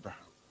called Abraham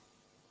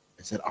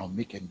and said, I'll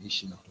make a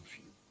nation out of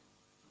you.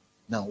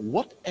 Now,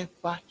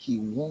 whatever he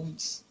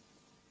wants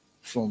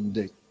from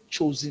the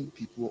chosen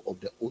people of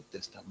the Old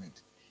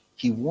Testament,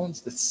 he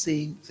wants the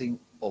same thing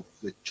of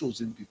the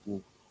chosen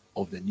people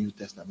of the New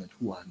Testament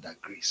who are under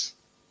grace.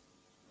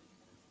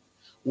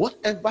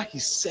 Whatever he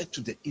said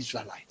to the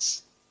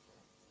Israelites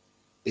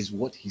is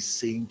what he's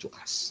saying to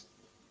us.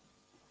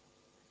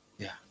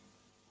 Yeah.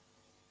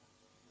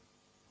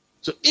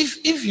 So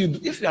if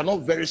you are not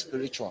very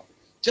spiritual,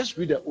 just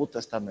read the Old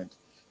Testament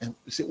and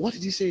say, what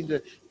did he say?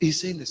 He's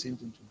saying the same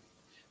thing to me.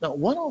 Now,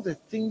 one of the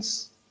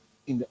things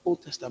in the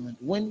Old Testament,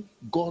 when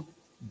God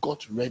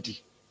got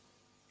ready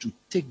to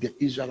take the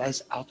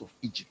Israelites out of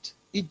Egypt,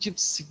 Egypt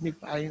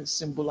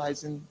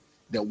symbolizing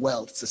the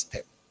world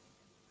system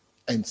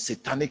and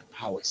satanic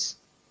powers.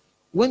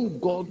 When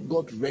God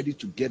got ready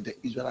to get the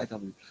Israelites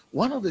out of it,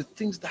 one of the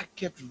things that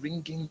kept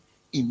ringing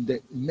in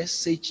the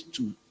message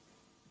to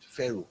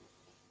Pharaoh,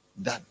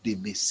 that they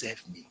may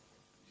serve me,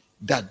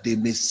 that they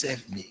may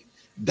serve me,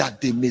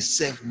 that they may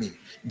serve me,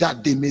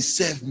 that they may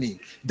serve me,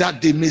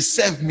 that they may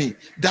serve me,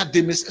 that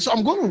they may. So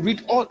I'm going to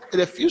read all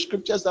the few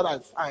scriptures that I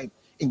find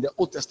in the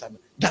Old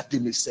Testament, that they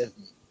may serve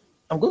me.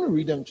 I'm going to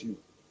read them to you.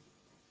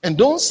 And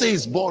don't say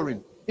it's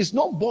boring. It's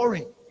not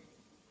boring.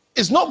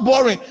 It's not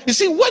boring. You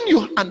see, when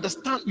you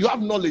understand, you have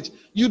knowledge,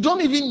 you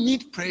don't even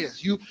need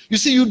prayers. You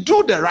see, you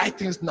do the right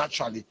things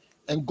naturally,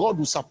 and God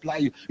will supply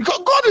you.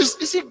 Because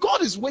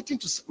God is waiting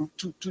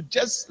to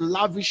just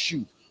lavish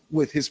you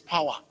with his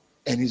power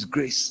and his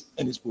grace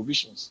and his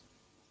provisions.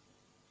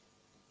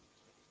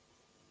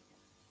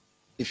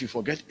 If you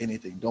forget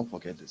anything, don't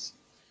forget this.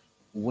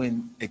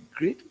 When a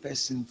great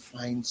person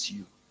finds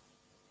you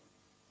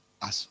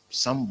as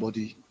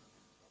somebody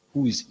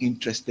who is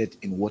interested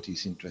in what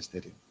he's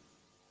interested in,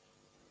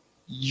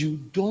 you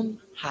don't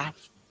have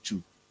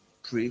to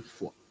pray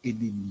for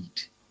any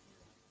need.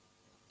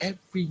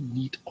 Every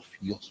need of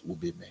yours will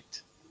be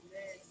met.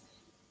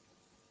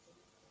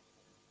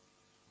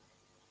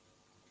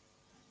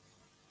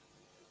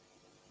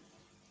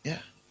 Yeah,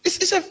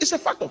 it's a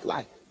fact of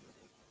life.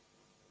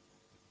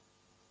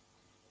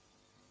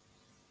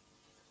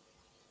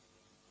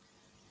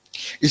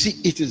 You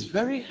see, it is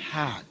very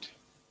hard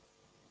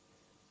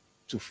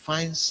to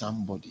find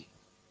somebody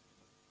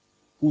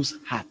whose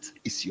heart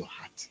is your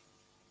heart.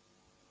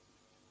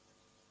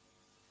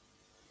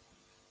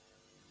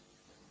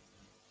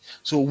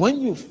 So when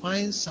you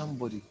find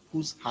somebody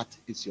whose heart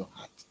is your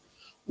heart,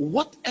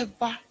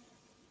 whatever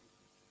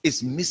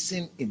is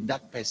missing in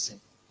that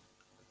person,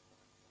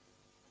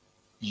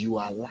 you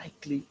are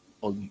likely,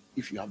 or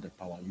if you have the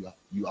power,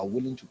 you are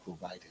willing to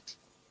provide it.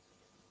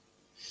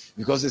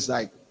 Because it's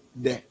like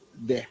the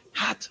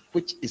heart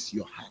which is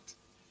your heart,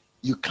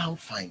 you can't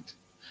find.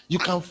 You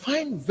can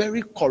find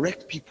very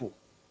correct people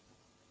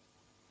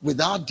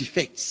without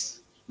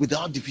defects,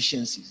 without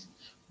deficiencies,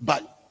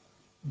 but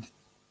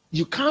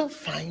you can't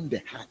find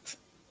the heart.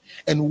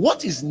 And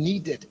what is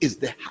needed is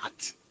the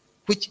heart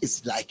which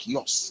is like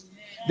yours.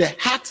 The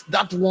heart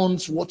that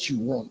wants what you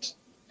want.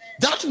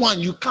 That one,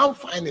 you can't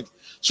find it.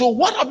 So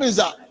what happens is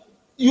that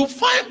you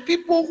find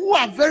people who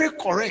are very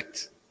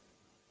correct.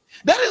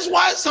 That is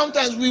why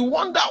sometimes we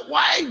wonder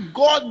why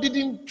God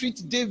didn't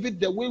treat David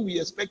the way we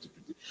expect to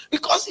treat him.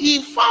 Because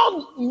he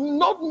found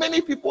not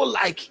many people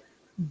like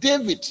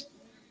David.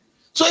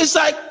 So it's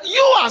like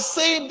you are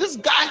saying this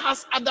guy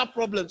has other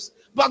problems.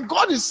 But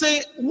God is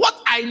saying, what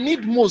I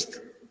need most,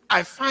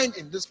 I find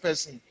in this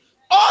person.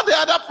 All the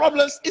other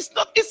problems, it's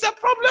a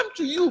problem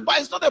to you, but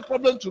it's not a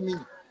problem to me.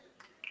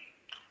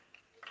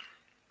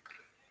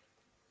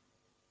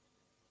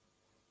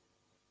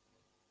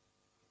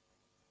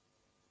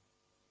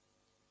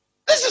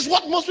 This is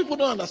what most people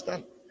don't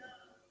understand.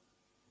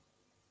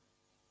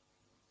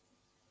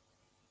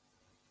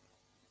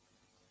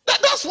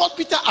 That's what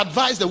Peter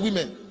advised the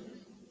women.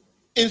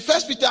 In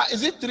 1 Peter,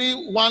 is it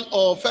 3:1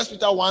 or 1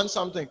 Peter 1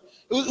 something?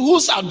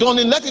 Whose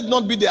adorning, let it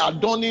not be the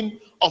adorning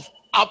of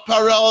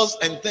apparels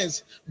and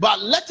things, but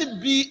let it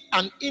be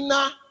an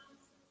inner,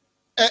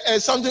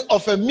 something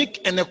of a meek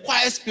and a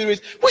quiet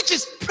spirit, which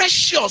is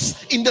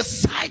precious in the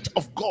sight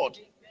of God.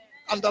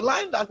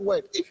 Underline that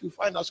word if you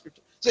find that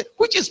scripture. Say,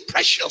 which is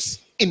precious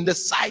in the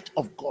sight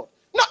of God.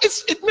 Now,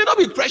 it may not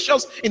be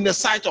precious in the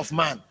sight of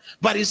man,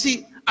 but you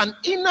see, an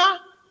inner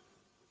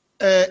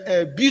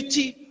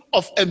beauty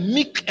of a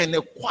meek and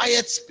a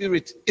quiet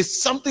spirit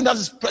is something that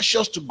is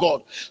precious to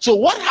God. So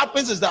what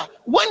happens is that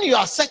when you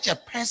are such a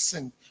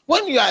person,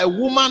 when you are a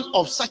woman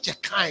of such a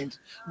kind,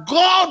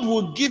 God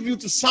will give you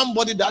to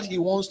somebody that he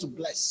wants to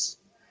bless.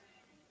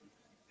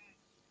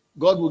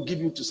 God will give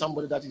you to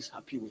somebody that he's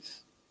happy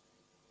with.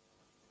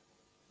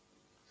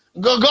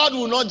 God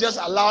will not just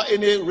allow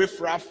any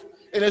riffraff,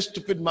 any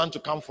stupid man to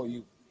come for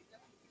you.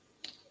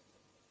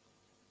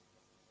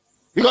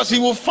 Because he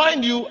will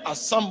find you as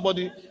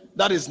somebody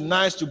that is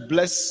nice to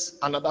bless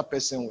another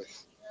person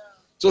with.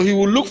 So he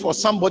will look for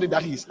somebody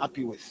that he is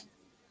happy with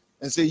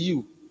and say,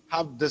 you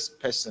have this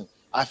person.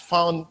 I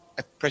found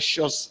a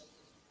precious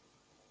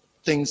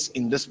things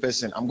in this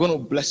person. I'm going to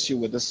bless you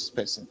with this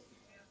person.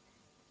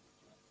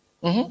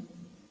 Mm-hmm.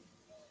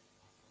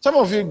 Some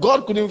of you,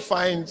 God couldn't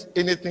find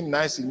anything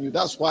nice in you.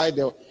 That's why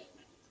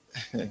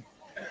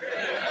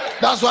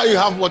that's why you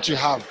have what you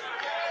have.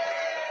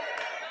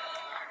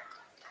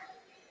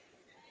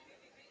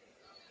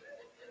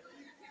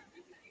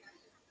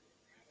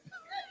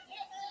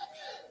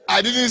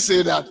 I didn't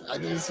say that.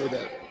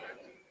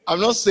 I'm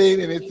not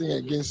saying anything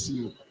against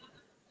you.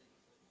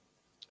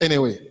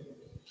 Anyway,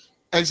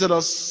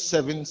 Exodus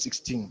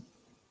 7:16.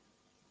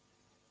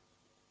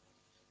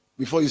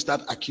 Before you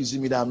start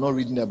accusing me that I'm not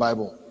reading the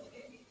Bible.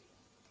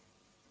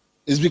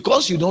 It's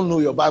because you don't know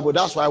your Bible.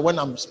 That's why when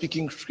I'm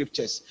speaking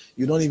scriptures,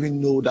 you don't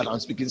even know that I'm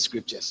speaking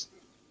scriptures.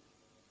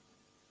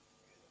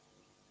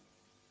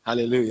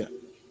 Hallelujah.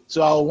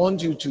 So I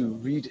want you to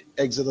read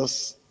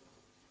Exodus.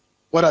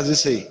 What does it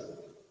say?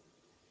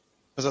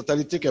 Pastor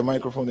Tali, take a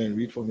microphone and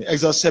read for me.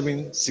 Exodus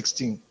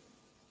 7:16.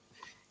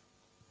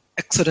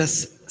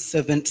 Exodus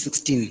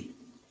 7:16.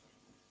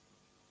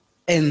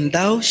 And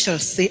thou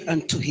shalt say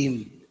unto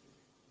him,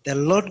 the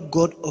Lord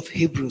God of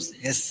Hebrews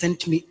has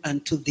sent me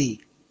unto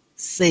thee,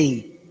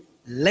 saying,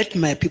 let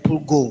my people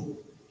go,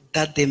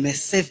 that they may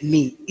serve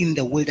me in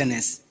the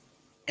wilderness.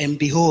 And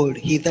behold,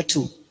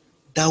 hitherto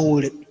thou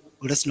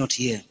wouldest not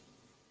hear.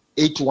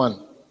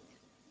 8:1.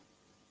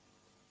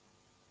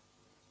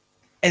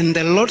 And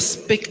the Lord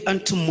spake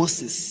unto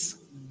Moses,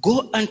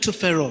 go unto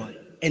Pharaoh,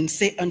 and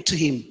say unto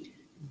him,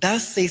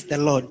 thus says the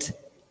Lord,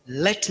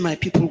 let my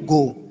people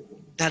go,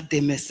 that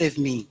they may serve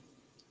me.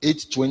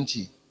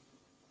 8:20.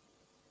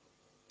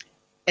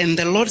 And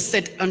the Lord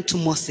said unto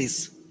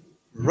Moses,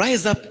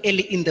 rise up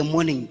early in the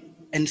morning,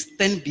 and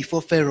stand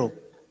before Pharaoh.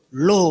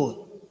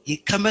 Lo, he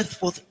cometh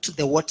forth to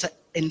the water,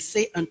 and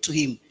say unto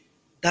him,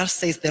 thus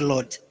says the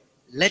Lord,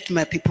 let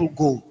my people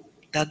go,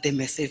 that they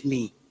may serve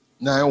me.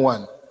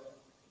 9:1.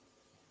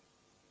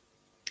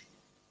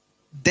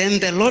 Then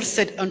the Lord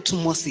said unto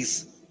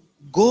Moses,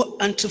 go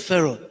unto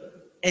Pharaoh,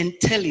 and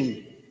tell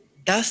him,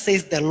 thus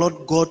says the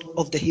Lord God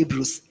of the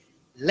Hebrews,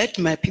 let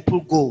my people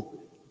go,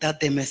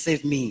 that they may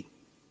serve me.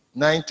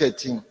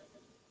 9:13.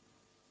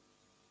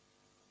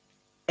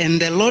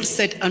 And the Lord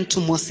said unto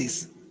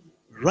Moses,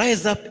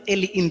 rise up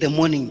early in the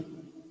morning,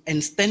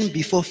 and stand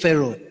before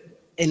Pharaoh,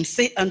 and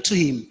say unto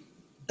him,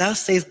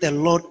 thus says the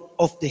Lord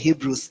of the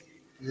Hebrews,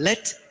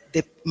 let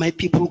my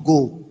people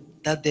go,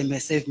 that they may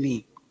serve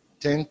me.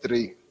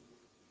 10:3.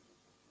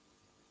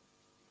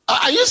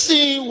 Are you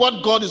seeing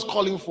what God is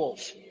calling for?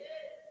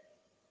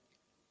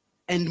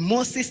 And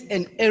Moses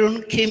and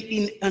Aaron came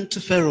in unto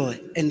Pharaoh,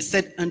 and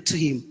said unto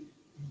him,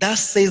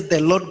 thus says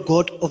the Lord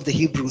God of the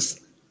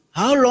Hebrews,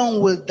 how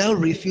long wilt thou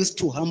refuse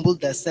to humble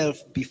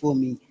thyself before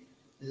me?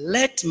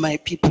 Let my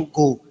people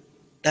go,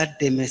 that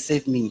they may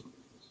serve me.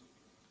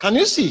 Can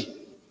you see?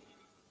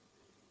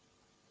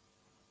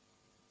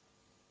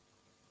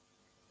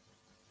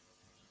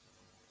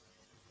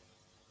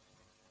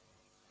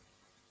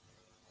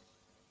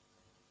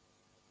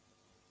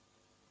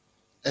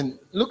 And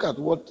look at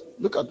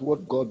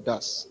what God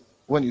does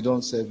when you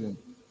don't serve him.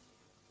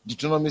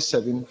 Deuteronomy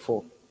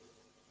 7:4.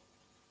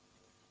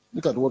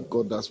 Look at what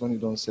God does when you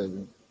don't serve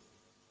him.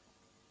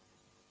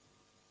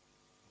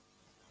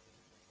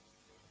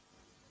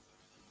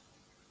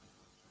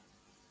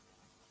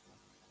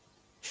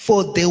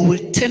 For they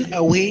will turn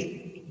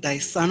away thy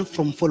son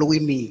from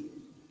following me,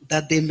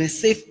 that they may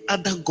serve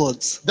other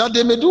gods. That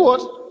they may do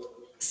what?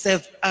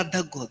 Serve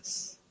other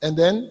gods. And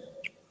then?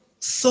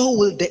 So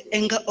will the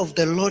anger of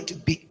the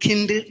Lord be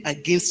kindled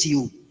against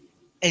you,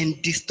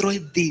 and destroy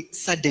thee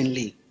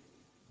suddenly.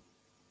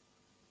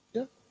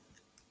 Yeah.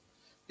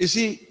 You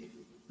see,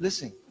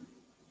 listen.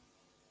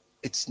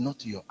 It's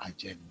not your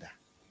agenda.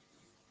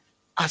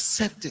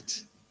 Accept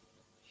it.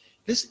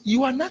 Listen,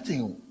 you are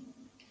nothing.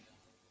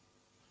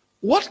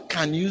 What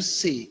can you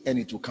say and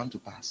it will come to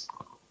pass?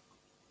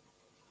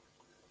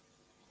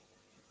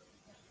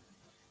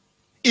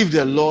 If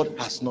the Lord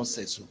has not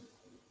said so.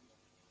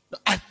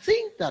 I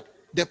think that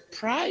the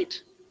pride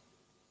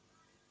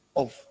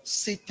of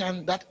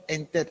Satan that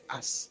entered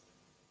us,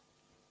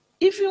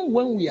 even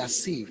when we are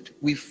saved,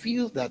 we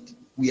feel that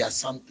we are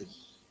something.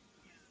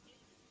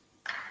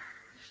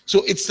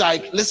 So it's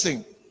like,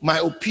 listen, my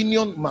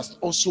opinion must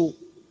also,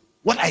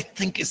 what I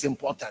think is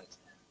important.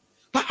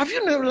 But have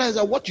you not realized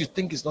that what you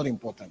think is not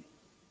important?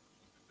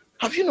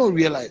 Have you not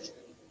realized?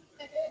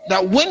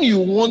 that when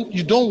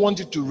you don't want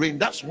it to rain,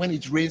 that's when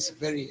it rains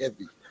very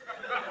heavy.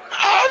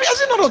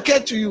 Has it not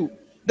occurred to you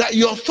that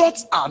your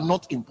thoughts are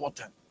not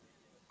important?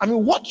 I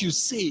mean, what you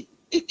say,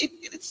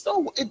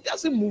 it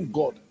doesn't move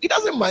God. It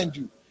doesn't mind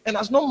you, and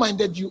has not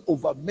minded you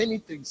over many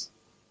things.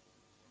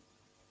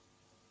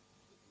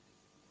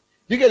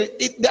 You get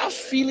it? That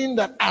feeling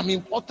that I'm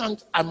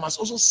important, I must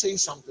also say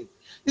something.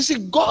 You see,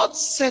 God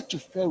said to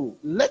Pharaoh,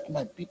 let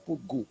my people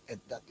go and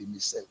that they may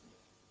serve me.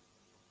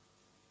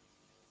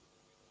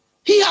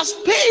 He has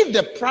paid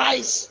the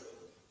price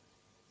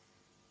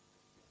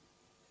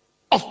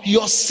of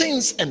your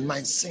sins and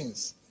my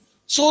sins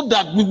so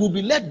that we will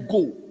be let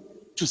go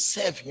to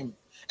serve him.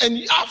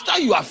 And after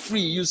you are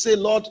free, you say,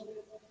 Lord,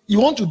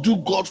 you want to do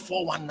God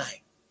 419.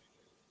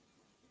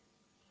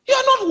 You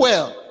are not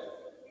well.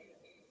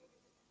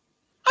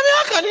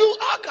 I mean,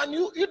 how can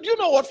you, do you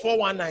know what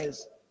 419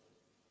 is?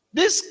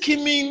 This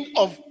scheming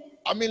of,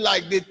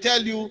 like they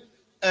tell you,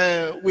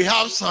 we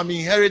have some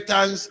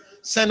inheritance,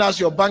 send us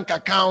your bank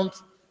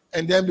account,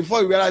 and then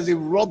before you realize they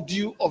robbed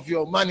you of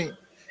your money.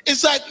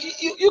 It's like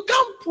you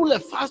can't pull a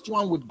fast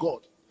one with God.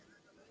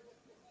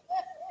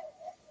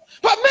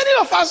 But many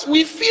of us,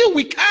 we feel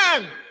we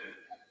can.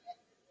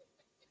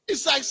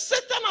 It's like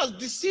Satan has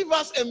deceived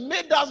us and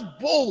made us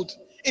bold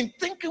in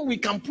thinking we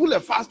can pull a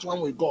fast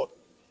one with God.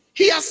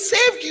 He has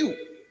saved you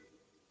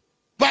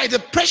by the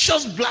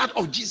precious blood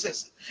of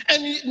Jesus.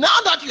 And now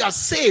that you are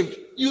saved,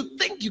 you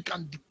think you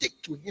can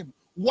dictate to him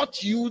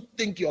what you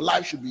think your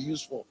life should be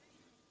used for.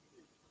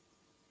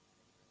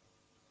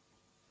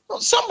 No,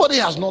 somebody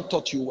has not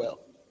taught you well,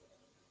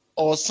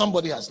 or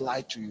somebody has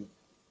lied to you,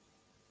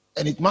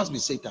 and it must be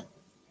Satan.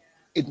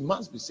 It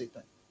must be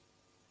Satan.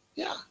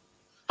 Yeah.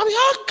 I mean,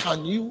 how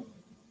can you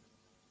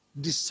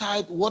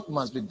decide what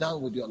must be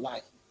done with your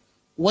life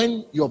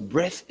when your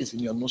breath is in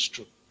your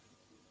nostril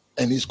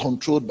and is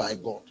controlled by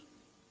God?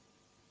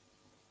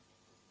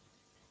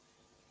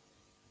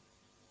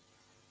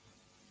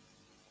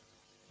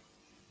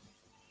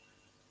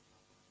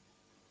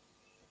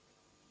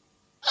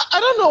 I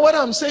don't know whether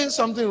I'm saying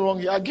something wrong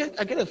here. I get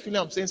a feeling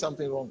I'm saying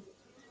something wrong.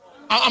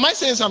 Am I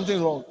saying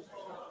something wrong?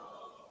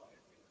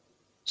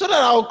 So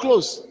that I'll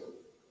close.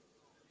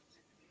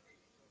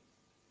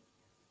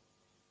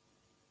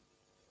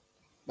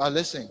 But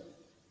listen,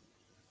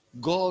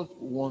 God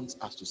wants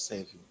us to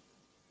serve him.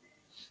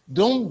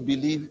 Don't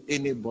believe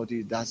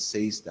anybody that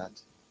says that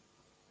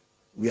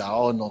we are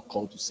all not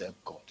called to serve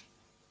God.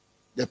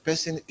 The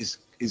person is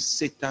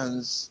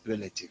Satan's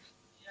relative.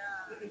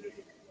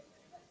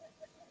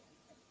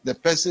 The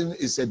person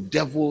is a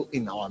devil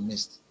in our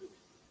midst.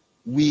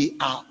 We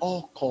are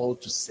all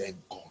called to serve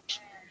God.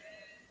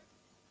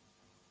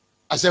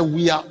 I said,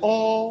 we are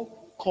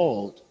all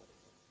called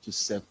to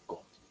serve God.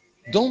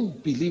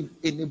 Don't believe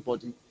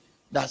anybody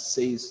that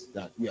says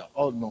that we are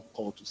all not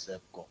called to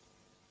serve God.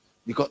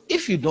 Because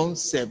if you don't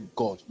serve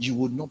God, you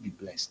will not be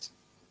blessed.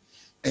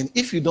 And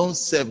if you don't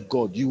serve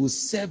God, you will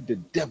serve the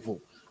devil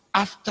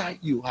after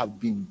you have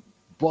been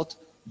bought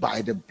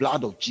by the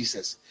blood of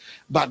Jesus.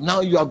 But now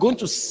you are going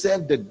to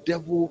serve the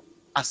devil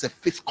as a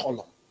fifth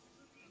column.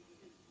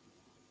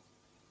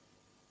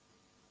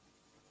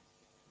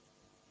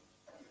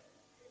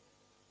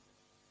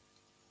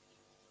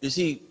 You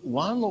see,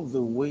 one of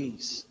the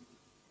ways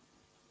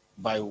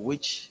by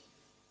which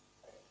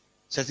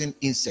certain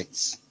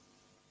insects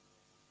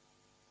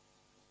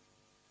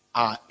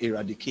are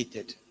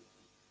eradicated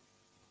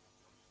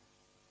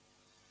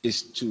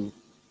is to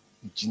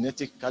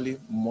genetically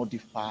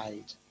modify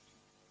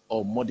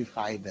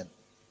them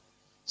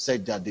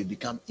such that they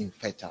become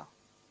infertile.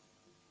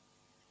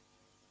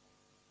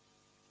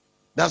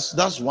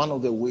 That's one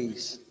of the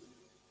ways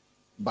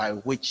by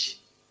which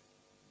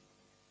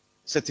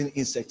certain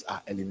insects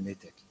are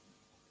eliminated.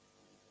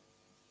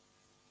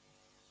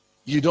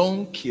 You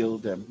don't kill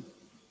them,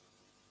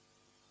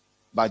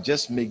 but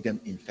just make them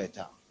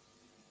infertile.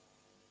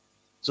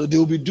 So they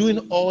will be doing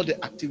all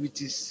the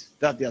activities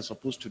that they are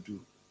supposed to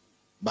do,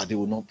 but they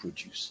will not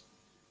produce,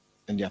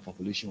 and their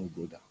population will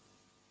go down.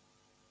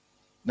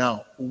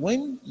 Now,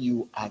 when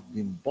you have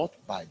been bought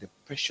by the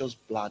precious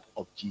blood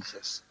of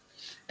Jesus,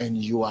 and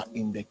you are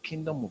in the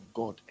kingdom of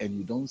God and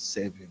you don't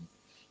serve him,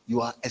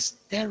 you are a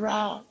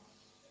sterile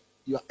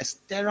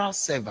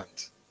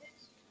servant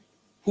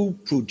who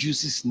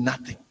produces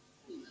nothing.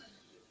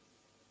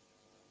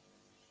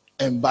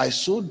 And by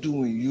so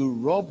doing, you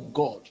rob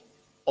God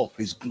of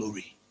his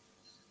glory.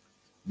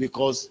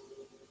 Because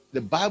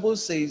the Bible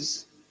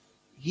says,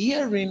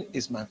 herein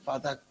is my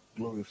Father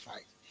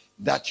glorified,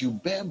 that you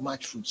bear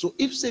much fruit. So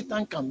if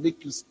Satan can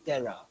make you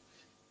sterile,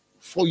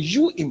 for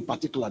you in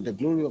particular, the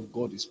glory of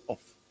God is off.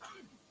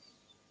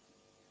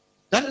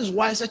 That is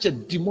why such a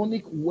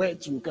demonic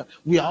word will come.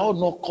 We are all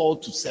not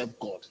called to serve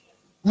God.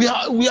 We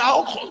are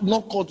all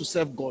not called to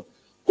serve God.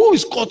 Who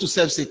is called to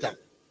serve Satan?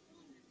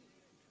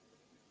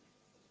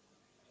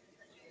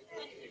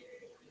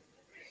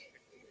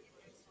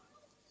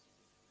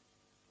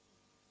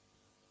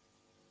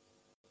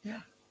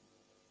 Yeah.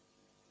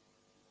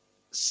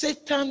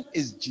 Satan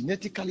is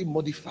genetically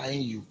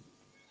modifying you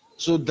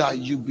so that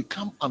you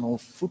become an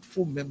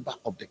unfruitful member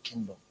of the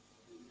kingdom,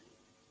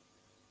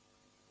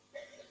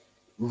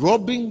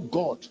 robbing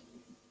God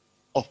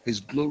of his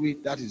glory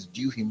that is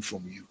due him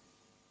from you.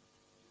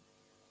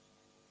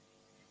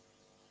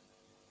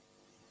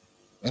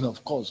 And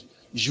of course,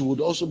 you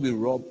would also be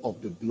robbed of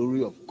the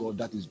glory of God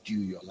that is due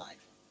your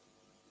life.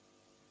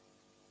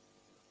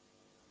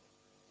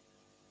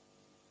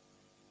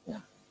 Yeah.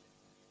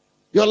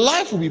 Your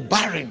life will be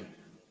barren.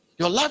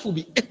 Your life will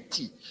be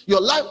empty.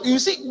 Your life, you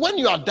see, when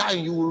you are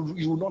dying, you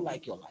will not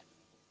like your life.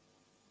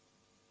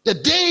 The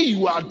day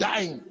you are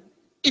dying,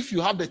 if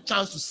you have the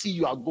chance to see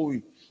you are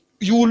going,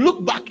 you will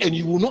look back and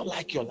you will not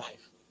like your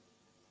life.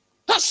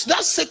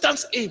 That's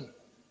Satan's aim.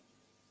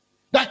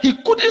 That he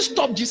couldn't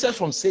stop Jesus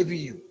from saving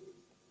you.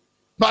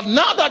 But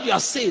now that you are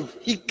saved,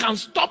 he can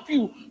stop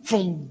you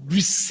from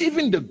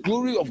receiving the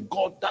glory of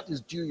God that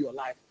is due your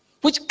life,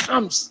 which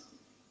comes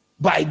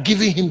by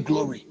giving him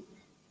glory.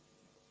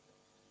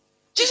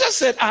 Jesus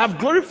said, I have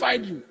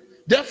glorified you.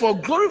 Therefore,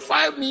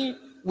 glorify me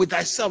with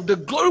thyself, the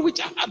glory which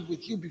I had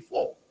with you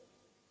before.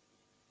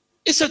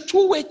 It's a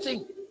two-way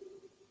thing.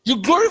 You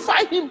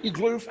glorify him, he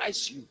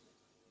glorifies you.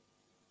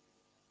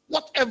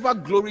 Whatever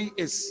glory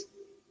is,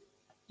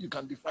 you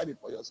can define it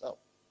for yourself.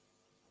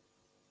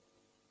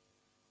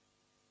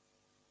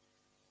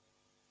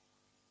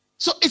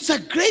 So it's a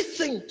great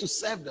thing to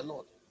serve the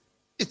Lord.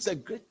 It's a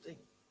great thing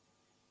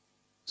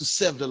to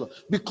serve the Lord.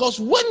 Because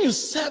when you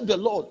serve the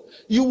Lord,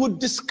 you will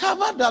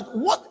discover that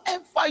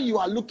whatever you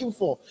are looking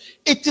for,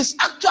 it is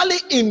actually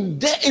in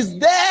there, is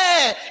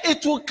there.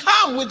 It will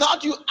come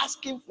without you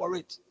asking for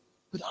it.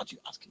 Without you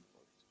asking for it.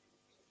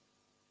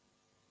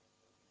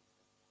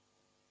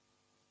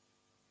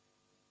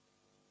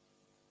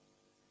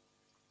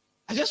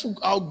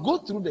 I'll go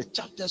through the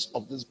chapters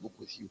of this book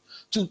with you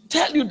to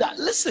tell you that,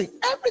 listen,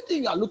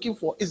 everything you are looking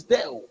for is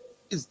there.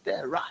 Is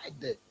there, right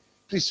there.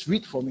 Please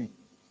read for me.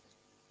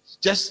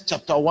 Just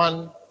chapter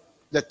 1,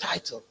 the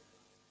title.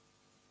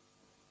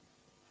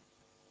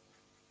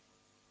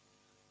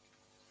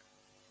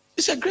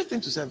 It's a great thing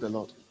to serve the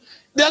Lord.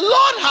 The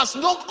Lord has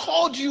not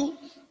called you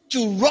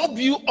to rob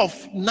you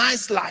of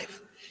nice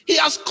life. He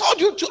has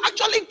called you to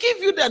actually give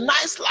you the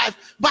nice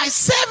life by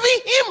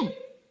serving him.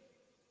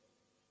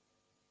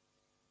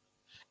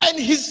 And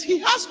he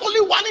has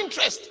only one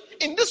interest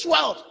in this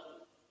world.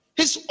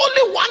 His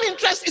only one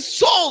interest is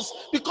souls,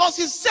 because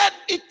he said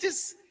it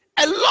is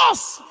a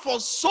loss for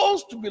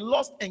souls to be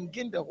lost and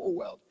gain the whole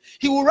world.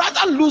 He would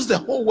rather lose the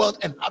whole world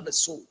and have a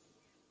soul.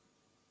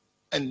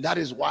 And that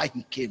is why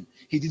he came.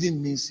 He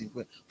didn't mince it.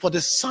 For the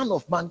Son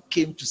of Man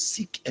came to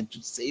seek and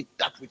to save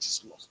that which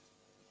is lost.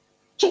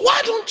 So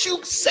why don't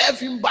you serve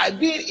him by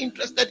being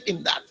interested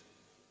in that?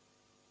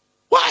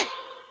 Why?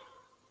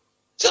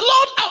 Say,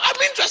 Lord,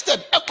 I'm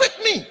interested. Equip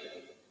me.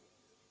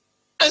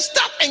 And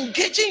start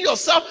engaging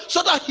yourself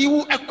so that he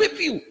will equip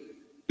you.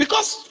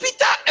 Because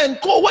Peter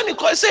and Co, when he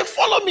called, say,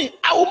 follow me,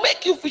 I will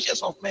make you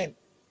fishers of men.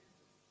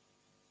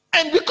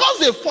 And because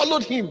they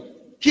followed him,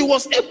 he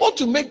was able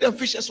to make them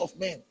fishers of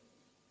men.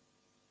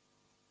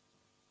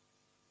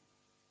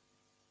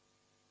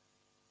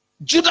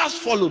 Judas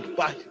followed,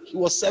 but he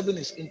was serving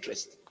his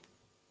interest.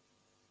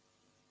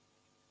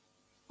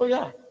 Oh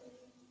yeah.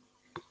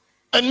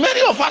 And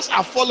many of us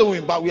are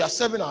following, but we are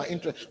serving our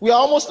interest. We are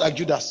almost like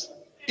Judas,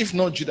 if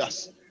not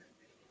Judas.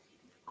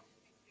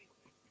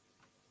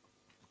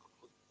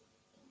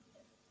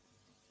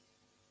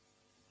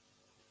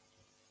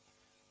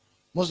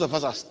 Most of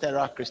us are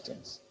sterile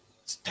Christians.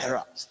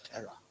 Sterile.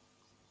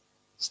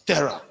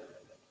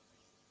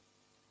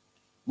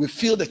 We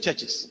fill the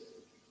churches,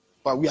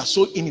 but we are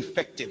so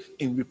ineffective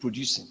in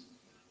reproducing.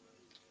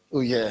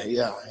 Oh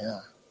yeah.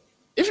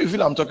 If you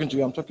feel I'm talking to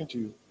you, I'm talking to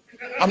you.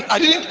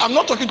 I'm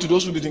not talking to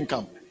those who didn't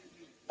come.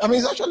 I mean,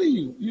 it's actually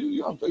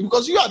you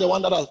because you are the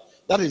one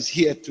that is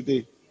here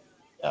today.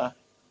 Yeah.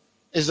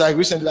 It's like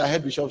recently I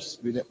heard bishops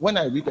read. When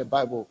I read the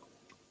Bible,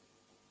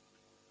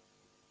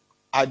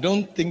 I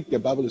don't think the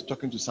Bible is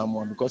talking to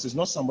someone, because it's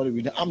not somebody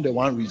reading. I'm the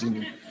one reading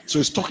it. So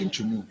it's talking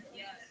to me.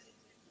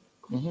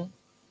 Mm-hmm.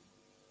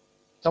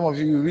 Some of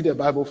you read the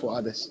Bible for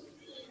others.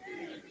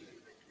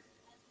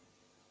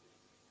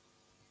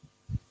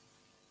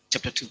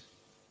 Chapter 2.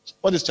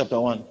 What is chapter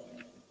 1?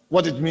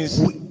 What it means.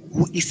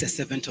 Who is a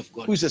servant of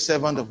God? Who is a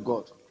servant of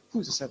God? Who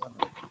is a servant of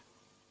God?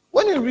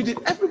 When you read it,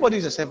 everybody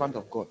is a servant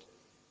of God.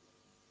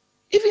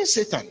 Even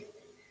Satan.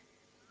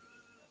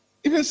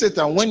 Even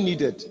Satan, when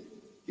needed,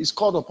 is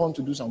called upon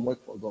to do some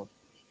work for God.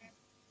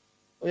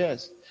 Oh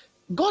yes.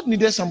 God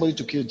needed somebody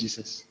to kill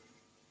Jesus.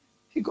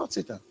 He got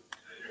Satan.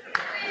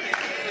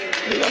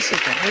 Yeah.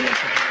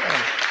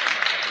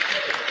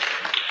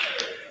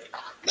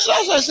 That's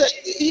why I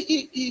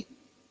said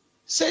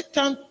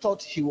Satan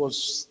thought he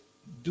was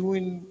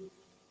doing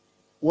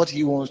what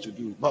he wants to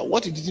do. But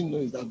what he didn't know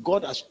is that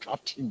God has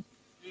trapped him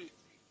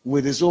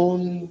with his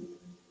own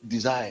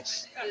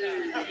desires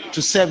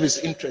to serve his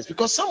interest.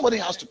 Because somebody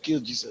has to kill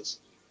Jesus.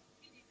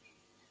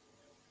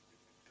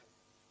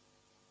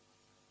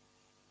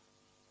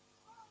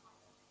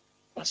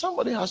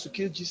 Somebody has to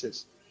kill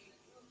Jesus.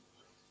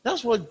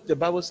 That's what the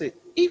Bible says.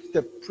 If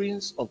the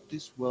prince of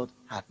this world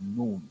had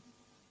known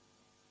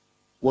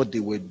what they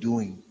were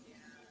doing,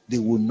 they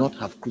would not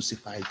have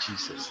crucified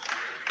Jesus.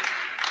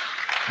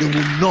 They would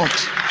not.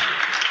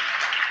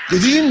 They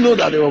didn't know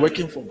that they were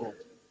working for God.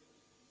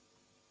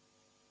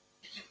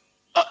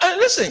 And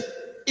listen,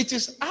 it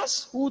is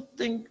us who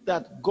think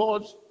that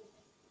God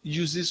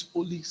uses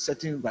only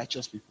certain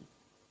righteous people.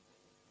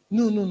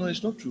 No,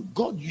 it's not true.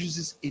 God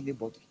uses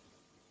anybody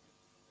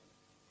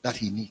that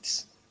he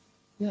needs.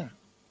 Yeah.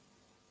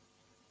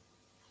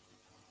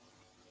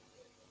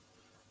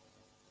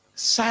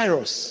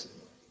 Cyrus,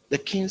 the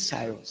king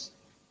Cyrus,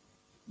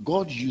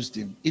 God used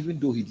him even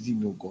though he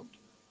didn't know God.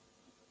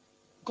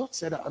 God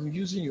said, I'm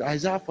using you.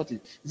 Isaiah 40.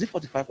 Is it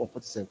 45 or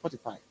 47?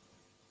 45.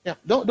 Yeah.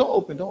 Don't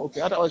open.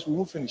 Otherwise, we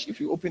won't finish. If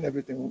you open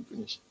everything, we won't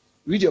finish.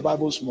 Read your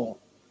Bibles more.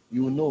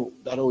 You will know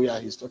that, oh yeah,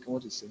 he's talking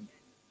what he's saying.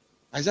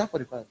 Isaiah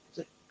 45.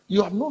 Say,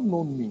 you have not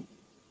known me,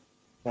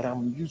 but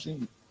I'm using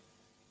you.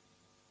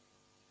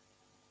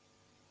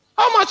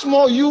 How much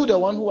more you, the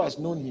one who has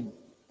known him?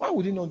 Why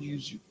would he not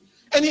use you?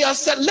 And he has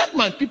said, let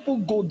my people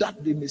go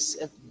that they may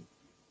serve me.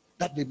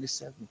 That they may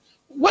serve me.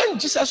 When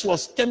Jesus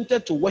was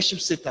tempted to worship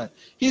Satan,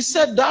 he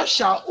said,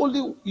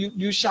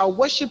 you shall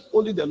worship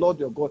only the Lord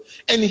your God,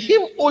 and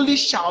him only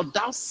shall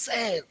thou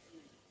serve.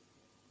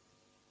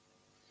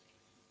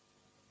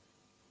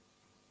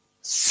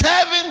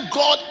 Serving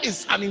God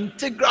is an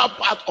integral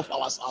part of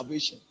our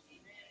salvation.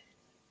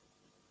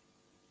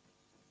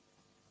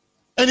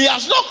 And he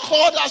has not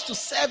called us to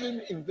serve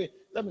him in vain.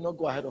 Let me not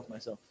go ahead of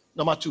myself.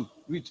 Number 2,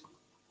 read.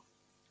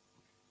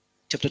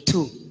 Chapter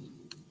 2.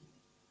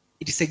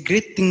 It is a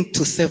great thing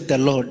to serve the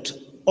Lord.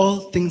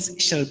 All things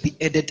shall be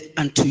added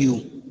unto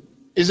you.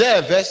 Is there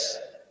a verse?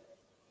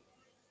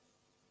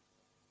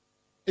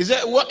 Is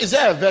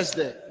there a verse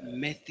there?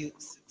 Matthew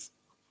 6.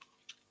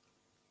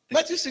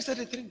 Matthew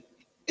 6:33.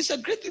 It's a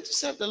great thing to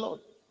serve the Lord.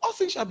 All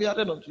things shall be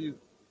added unto you.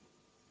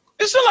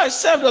 It's not like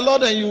serve the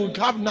Lord and you will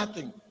have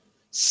nothing.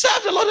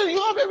 Serve the Lord and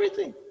you have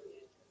everything.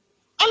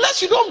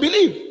 Unless you don't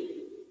believe.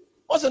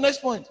 What's the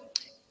next point?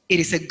 It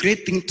is a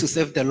great thing to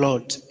serve the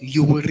Lord.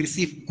 You will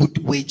receive good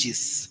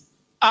wages.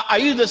 Are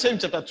you the same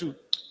chapter 2?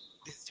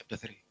 This is chapter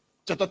 3.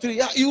 Chapter 3,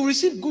 yeah, you will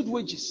receive good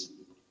wages.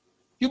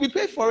 You'll be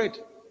paid for it.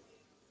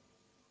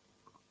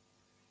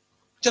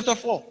 Chapter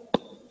 4.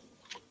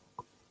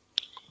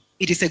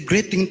 It is a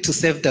great thing to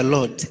serve the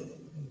Lord.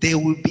 There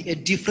will be a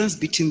difference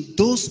between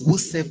those who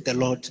serve the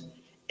Lord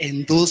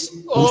and those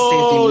who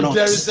serve him not.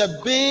 There is a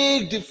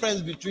big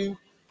difference between,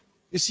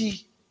 you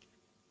see,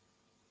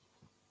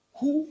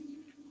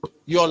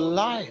 your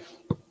life,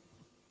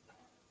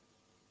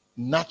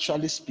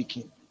 naturally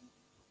speaking,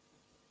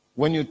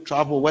 when you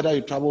travel, whether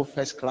you travel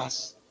first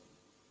class,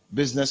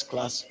 business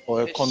class,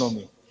 or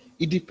economy,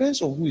 it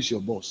depends on who is your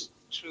boss.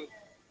 True.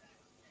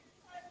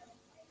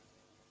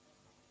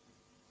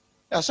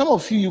 Yeah, some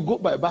of you go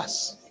by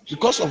bus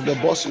because of the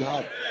boss you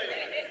have.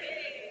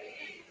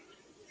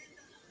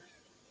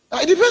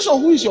 It depends on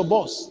who is your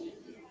boss.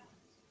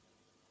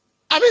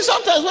 I mean,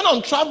 sometimes when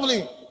I'm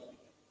traveling,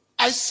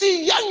 I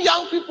see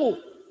young people.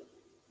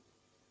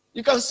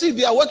 You can see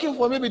they are working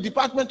for maybe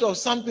department or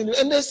something,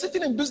 and they're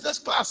sitting in business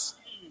class.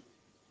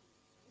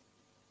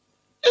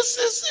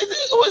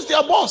 It's always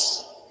their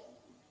boss.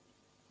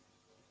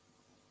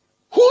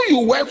 Who you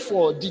work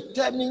for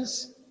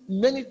determines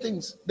many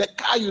things. The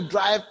car you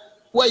drive,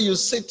 where you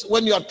sit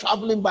when you are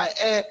traveling by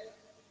air.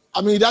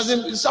 I mean, it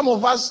doesn't. Some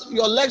of us,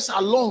 your legs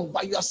are long,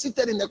 but you are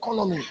seated in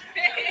economy.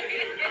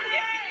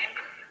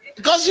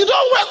 Because you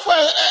don't work for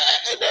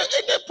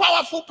a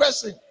powerful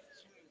person.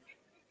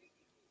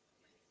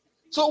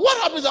 So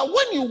what happens is that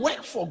when you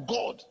work for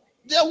God,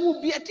 there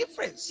will be a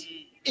difference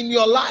in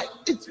your life.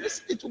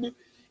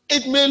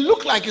 It may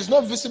look like it's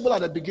not visible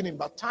at the beginning,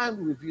 but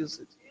time reveals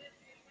it.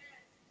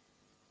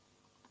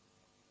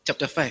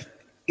 Chapter 5.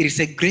 It is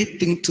a great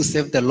thing to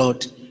serve the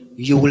Lord.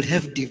 You will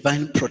have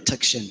divine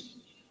protection.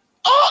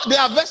 Oh, there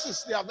are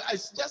verses.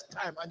 It's just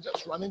time. I'm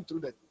just running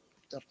through the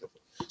chapter.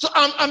 So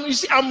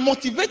I'm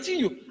motivating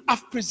you.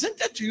 I've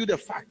presented to you the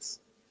facts.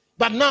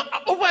 But now,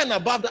 over and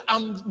above that,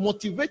 I'm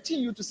motivating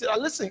you to say,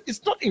 listen,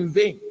 it's not in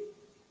vain.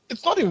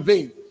 It's not in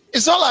vain.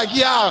 It's not like,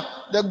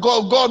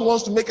 God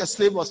wants to make a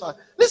slave or something.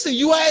 Listen,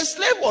 you are a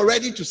slave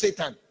already to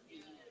Satan.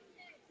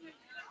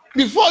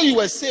 Before you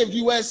were saved,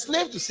 you were a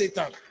slave to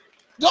Satan.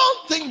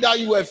 Don't think that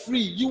you were free.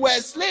 You were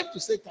a slave to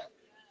Satan.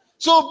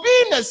 So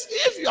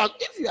if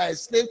you are a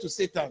slave to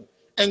Satan,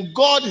 and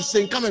God is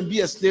saying, come and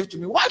be a slave to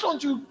me, why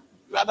don't you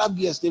rather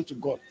be a slave to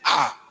God?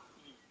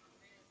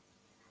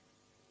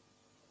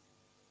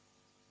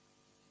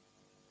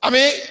 I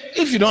mean,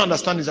 if you don't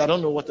understand this, I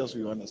don't know what else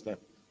you understand.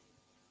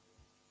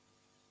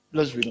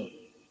 Let's read on.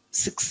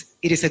 6.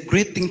 It is a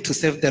great thing to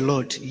serve the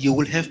Lord. You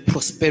will have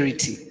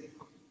prosperity.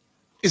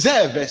 Is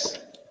there a verse?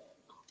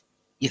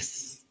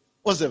 Yes.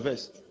 What's the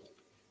verse?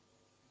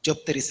 Job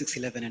 36,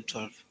 11 and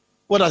 12.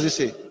 What does it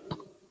say?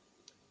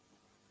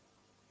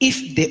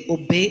 If they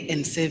obey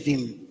and serve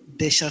him,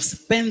 they shall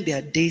spend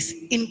their days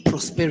in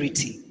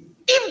prosperity.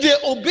 If they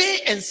obey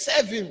and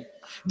serve him,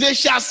 they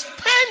shall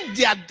spend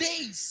their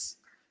days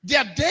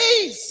Their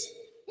days,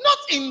 not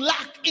in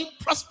lack, in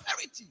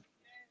prosperity.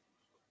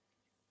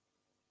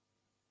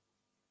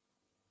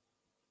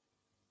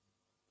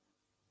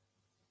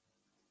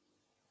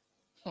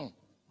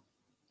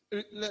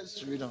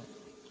 Let's read on.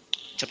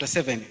 Chapter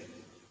 7.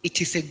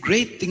 It is a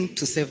great thing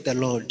to serve the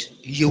Lord.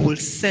 You will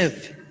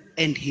serve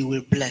and he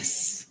will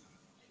bless.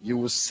 You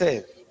will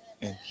serve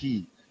and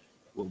he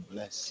will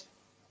bless.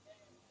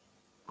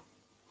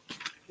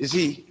 You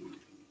see,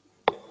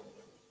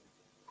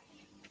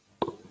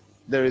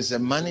 there is a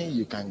money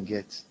you can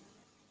get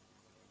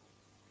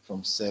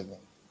from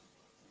serving,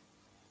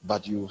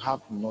 but you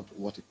have not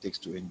what it takes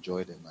to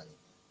enjoy the money.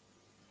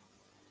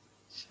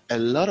 A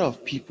lot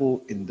of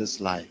people in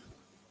this life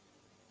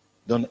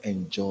don't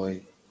enjoy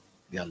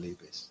their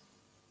labors.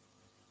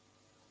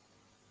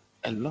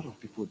 A lot of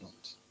people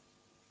don't.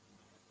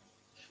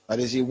 But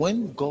you see,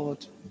 when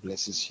God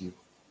blesses you,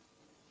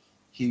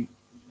 He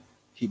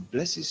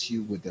blesses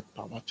you with the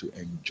power to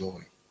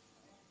enjoy.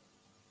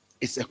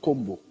 It's a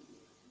combo.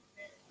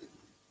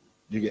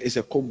 It's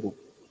a combo.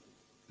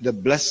 The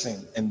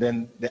blessing and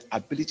then the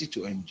ability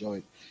to enjoy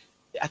it.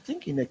 I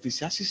think in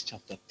Ecclesiastes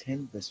chapter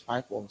 10, verse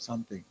 5 or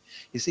something,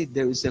 he said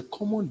there is a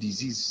common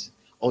disease,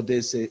 or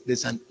there's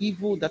an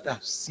evil that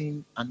I've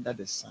seen under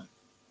the sun.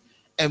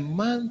 A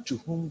man to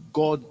whom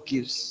God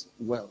gives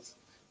wealth,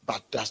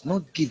 but does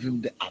not give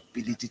him the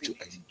ability to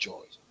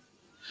enjoy.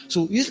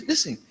 So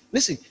listen,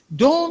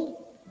 don't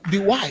be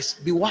wise.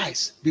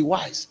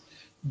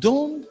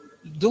 Don't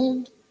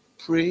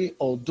pray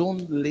or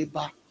don't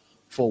labor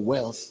for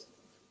wealth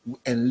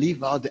and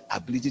leave out the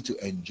ability to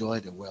enjoy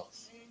the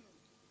wealth.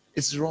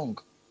 It's wrong.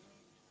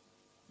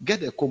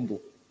 Get a combo.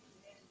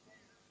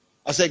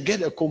 I said,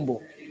 get a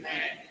combo.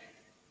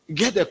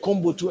 Get a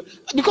combo too.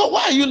 Because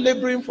why are you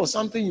laboring for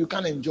something you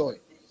can't enjoy?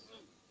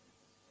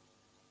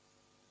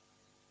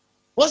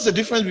 What's the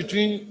difference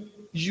between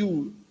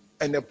you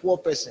and a poor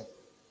person?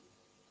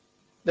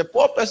 The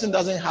poor person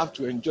doesn't have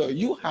to enjoy.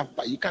 You have,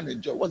 but you can't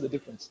enjoy. What's the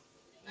difference?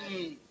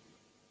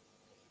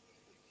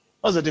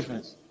 What's the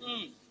difference?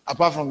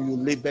 Apart from you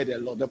labored a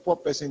lot. The poor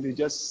person, they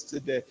just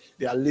sit there.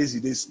 They are lazy.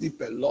 They sleep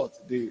a lot.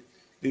 They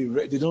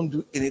don't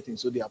do anything,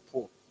 so they are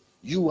poor.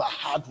 You are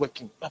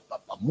hardworking,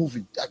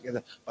 moving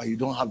together, but you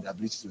don't have the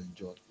ability to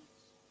enjoy.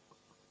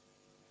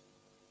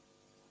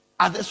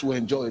 Others will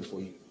enjoy it for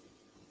you.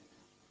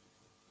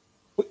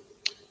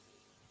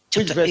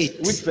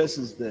 Which verse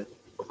is there?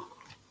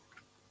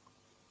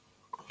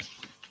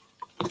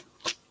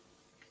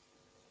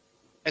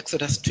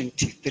 Exodus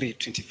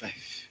 23:25.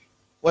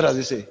 What does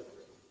it say?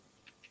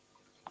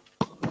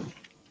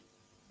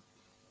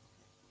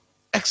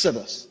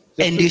 Exodus.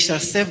 And you shall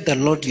serve the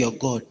Lord your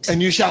God.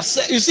 And you shall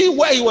serve. You see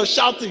where he was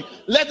shouting,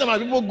 let my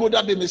people go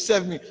that they may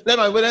serve me. Let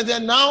my people.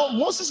 And now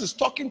Moses is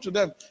talking to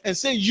them and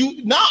saying,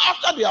 you now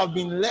after they have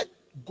been let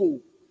go.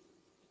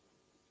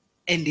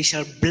 And he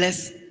shall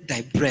bless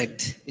thy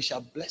bread. He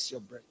shall bless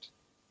your bread.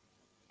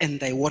 And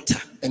thy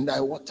water. And thy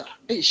water.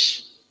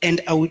 Ish.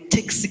 And I will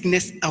take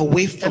sickness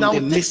away from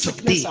the midst of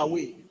thee.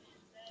 Away.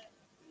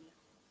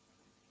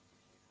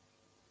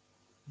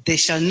 They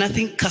shall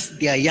nothing cast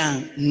their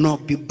young, nor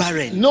be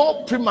barren.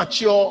 No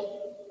premature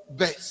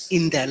birth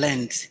in their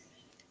land.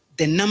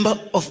 The number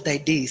of thy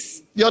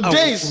days. Your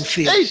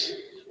days.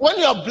 When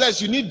you are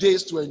blessed, you need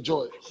days to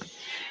enjoy.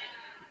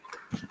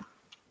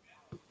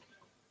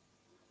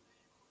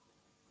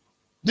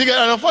 And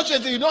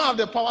unfortunately, you don't have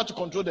the power to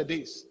control the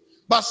days.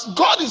 But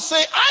God is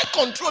saying, I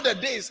control the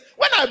days.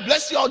 When I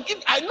bless you,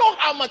 I know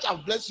how much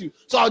I've blessed you.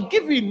 So I'll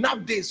give you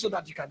enough days so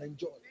that you can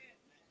enjoy.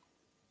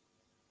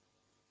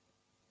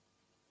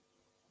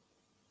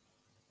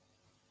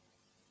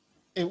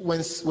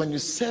 When you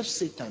serve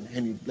Satan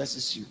and he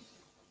blesses you,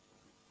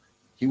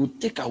 he will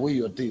take away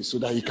your days so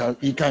that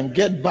he can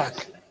get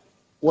back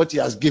what he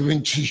has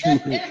given to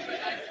you.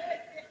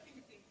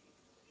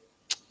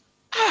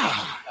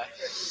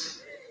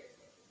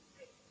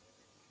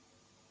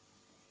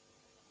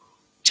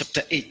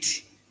 Chapter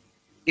 8.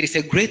 It is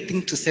a great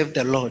thing to serve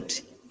the Lord.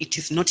 It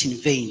is not in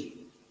vain.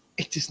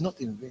 It is not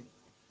in vain.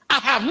 I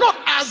have not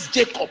asked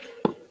Jacob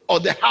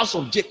or the house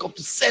of Jacob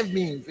to serve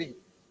me in vain.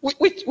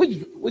 Which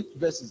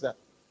verse is that?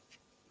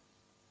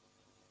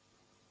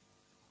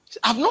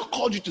 I've not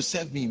called you to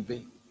serve me in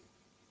vain.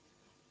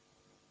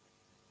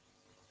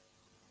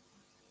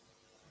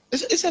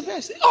 It's a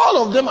verse.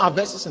 All of them are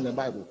verses in the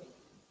Bible.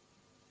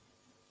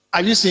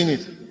 Have you seen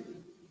it?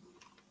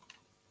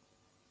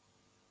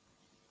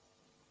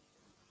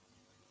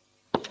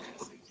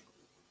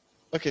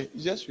 Okay,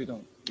 just read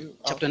on.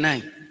 Chapter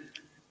 9.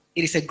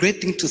 It is a great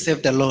thing to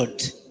serve the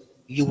Lord.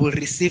 You will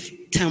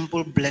receive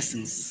temple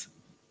blessings.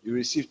 You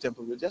receive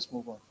temple blessings. Just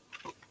move on.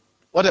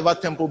 Whatever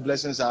temple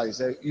blessings are, you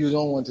say you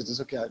don't want it.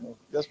 It's okay. I know.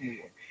 Just move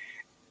on.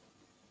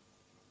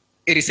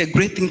 It is a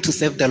great thing to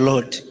serve the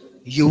Lord.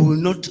 You will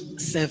not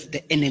serve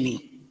the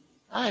enemy.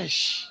 I'd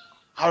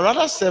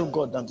rather serve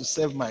God than to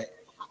serve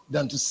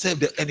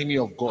the enemy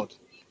of God,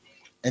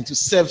 and to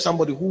serve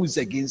somebody who is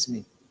against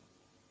me.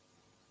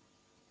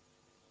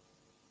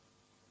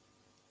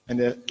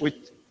 And which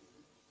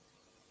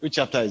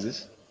chapter is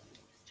this?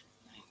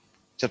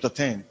 Chapter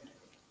 10.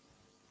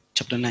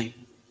 Chapter 9.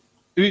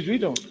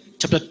 Read on.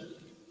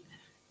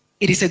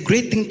 It is a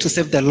great thing to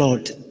serve the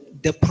Lord,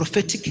 the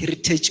prophetic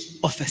heritage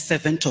of a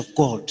servant of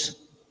God.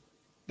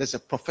 There's a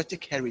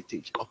prophetic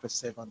heritage of a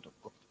servant of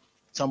God.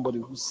 Somebody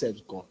who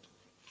serves God.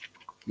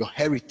 Your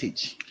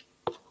heritage.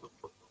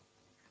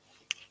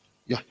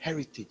 Your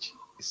heritage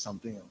is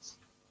something else.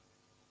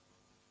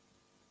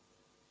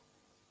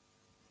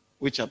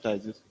 Which chapter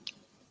is it?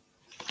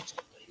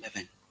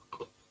 11.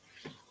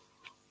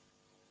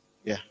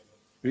 Yeah.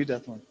 Read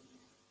that one.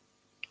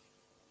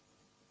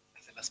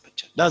 That's the last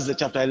picture. That's the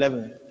chapter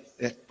 11.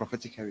 Yeah,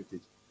 prophetic heritage.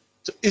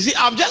 So you see,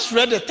 I've just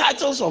read the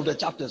titles of the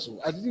chapters,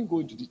 so I didn't go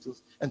into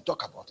details and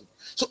talk about it.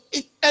 So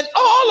and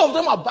all of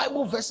them are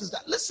Bible verses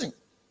that listen.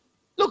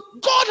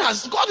 Look, God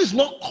is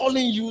not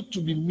calling you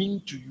to be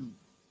mean to you.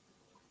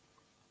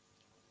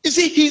 You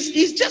see,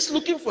 he's just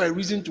looking for a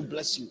reason to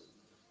bless you.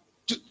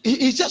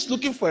 He's just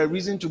looking for a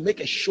reason to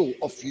make a show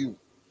of you.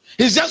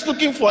 He's just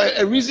looking for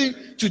a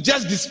reason to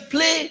just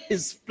display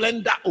his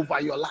splendor over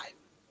your life.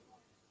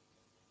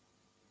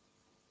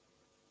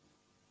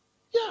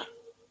 Yeah.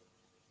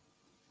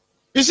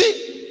 You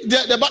see,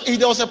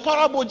 there was a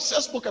parable.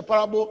 Jesus spoke a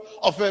parable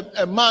of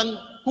a man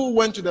who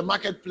went to the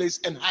marketplace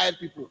and hired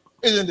people,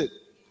 isn't it?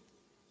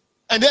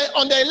 And then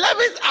on the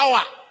 11th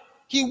hour,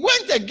 he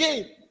went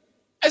again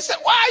and said,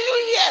 "Why are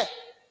you here?"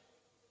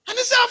 And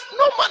he said,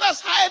 "No man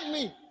has hired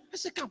me." I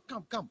said,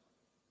 Come.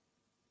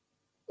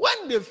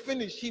 When they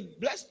finished, he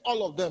blessed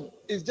all of them.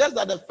 It's just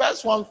that the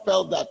first one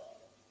felt that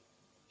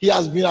he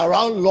has been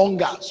around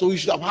longer, so he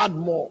should have had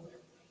more.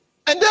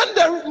 And then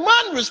the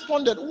man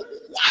responded,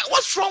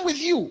 "What's wrong with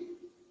you?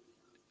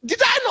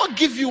 Did I not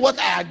give you what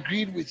I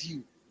agreed with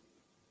you?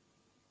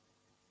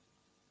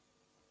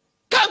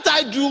 Can't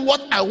I do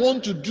what I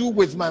want to do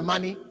with my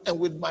money and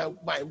with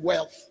my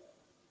wealth?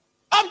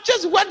 I'm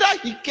just, whether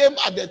he came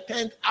at the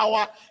 10th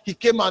hour, he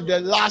came at the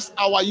last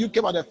hour, you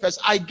came at the first.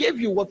 I gave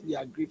you what we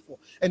agreed for.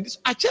 And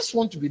I just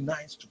want to be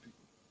nice to people."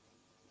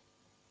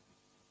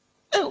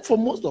 And for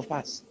most of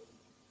us,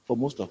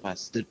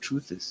 the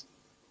truth is,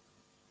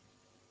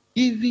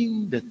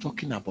 even the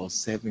talking about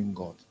serving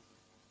God,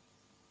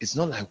 it's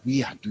not like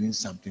we are doing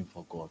something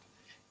for God.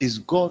 It's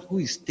God who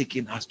is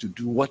taking us to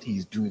do what he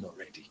is doing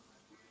already.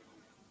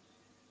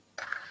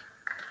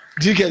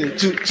 Do you get it?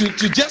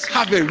 To just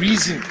have a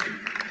reason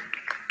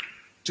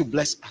to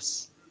bless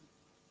us.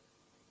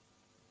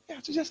 Yeah,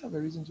 to just have a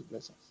reason to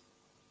bless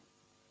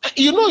us.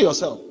 You know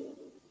yourself.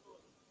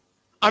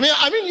 I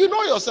mean, you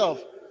know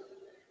yourself.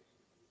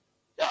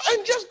 Yeah,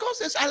 and just God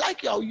says, "I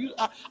like you.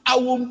 I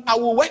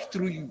will work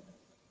through you."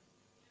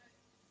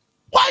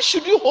 Why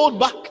should you hold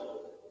back?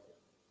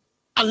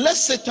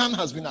 Unless Satan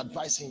has been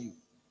advising you,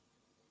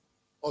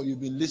 or you've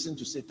been listening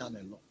to Satan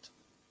a lot.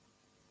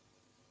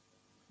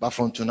 But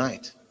from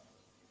tonight,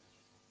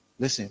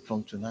 listen,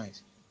 from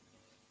tonight,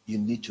 you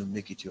need to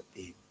make it your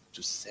aim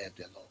to serve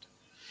the Lord.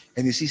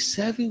 And you see,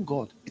 serving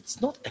God,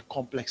 it's not a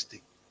complex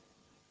thing.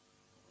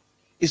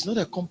 It's not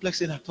a complex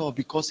thing at all,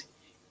 because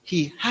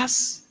he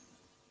has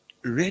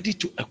ready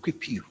to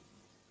equip you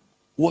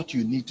what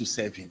you need to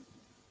serve him.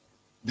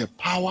 The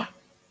power,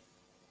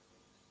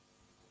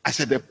 I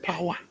said the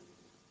power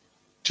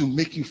to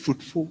make you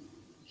fruitful,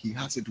 he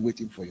has it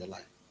waiting for your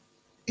life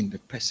in the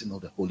person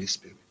of the Holy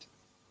Spirit.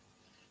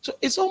 So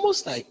it's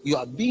almost like you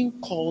are being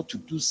called to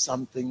do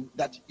something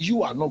that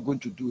you are not going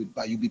to do it,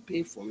 but you'll be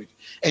paid for it.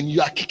 And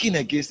you are kicking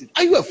against it.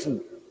 Are you a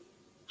fool?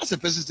 That's a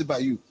person said by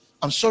you.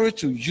 I'm sorry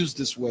to use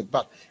this word,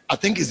 but I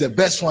think it's the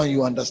best one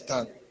you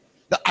understand.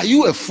 That are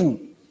you a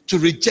fool to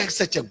reject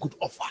such a good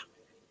offer?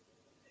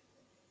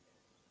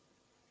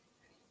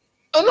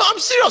 Oh no, I'm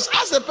serious.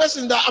 As a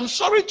person, that I'm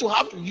sorry to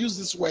have to use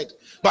this word,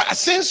 but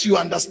since you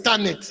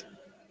understand it,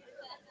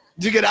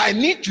 do you get it? I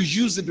need to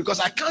use it because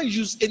I can't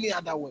use any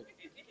other word.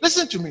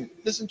 Listen to me.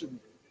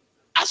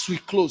 As we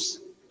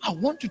close, I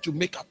want you to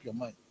make up your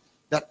mind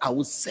that I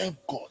will serve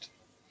God.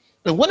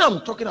 And when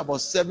I'm talking about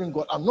serving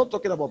God, I'm not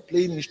talking about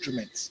playing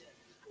instruments.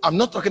 I'm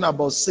not talking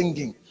about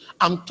singing.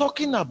 I'm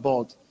talking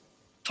about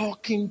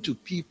talking to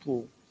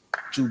people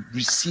to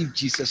receive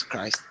Jesus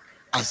Christ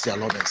as their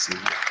Lord and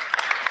Savior.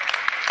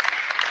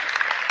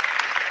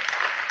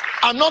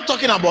 I'm not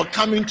talking about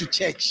coming to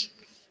church.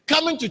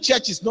 Coming to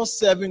church is not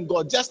serving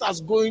God, just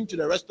as going to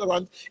the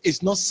restaurant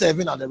is not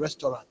serving at the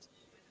restaurant.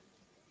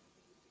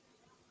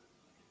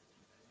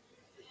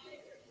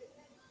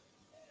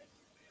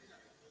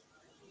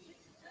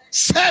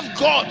 Serve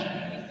God.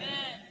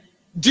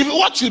 Give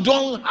what you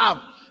don't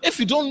have. If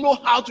you don't know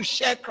how to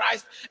share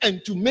Christ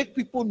and to make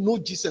people know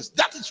Jesus,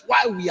 that is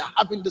why we are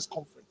having this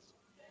conference.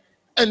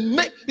 And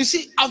you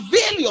see,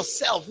 avail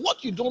yourself.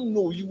 What you don't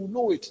know, you will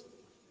know it.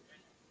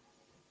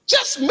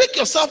 Just make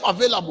yourself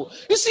available.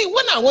 You see,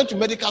 when I went to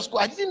medical school,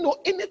 I didn't know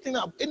anything,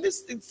 any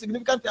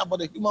significant thing about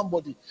the human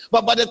body.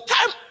 But by the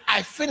time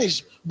I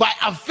finished, by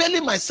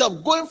availing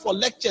myself, going for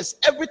lectures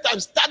every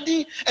time,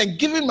 studying and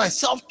giving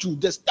myself to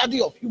the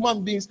study of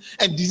human beings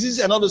and disease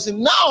and all those things,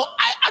 now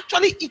I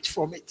actually eat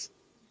from it.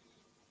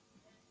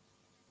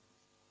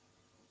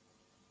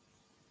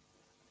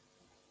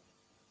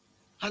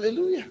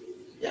 Hallelujah.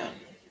 Yeah.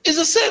 It's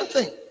the same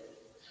thing.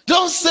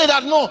 Don't say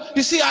that, no.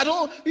 You see,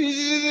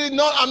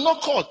 I'm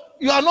not called.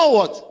 You are not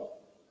what?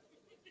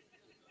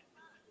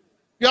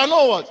 You are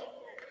not what?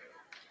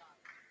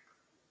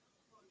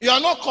 You are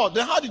not called.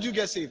 Then how did you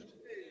get saved?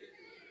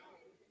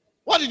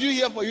 What did you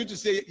hear for you to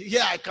say,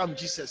 here I come,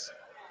 Jesus?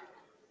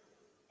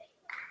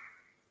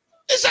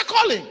 It's a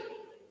calling.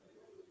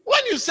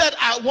 When you said,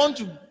 I want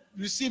to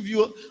receive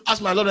you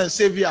as my Lord and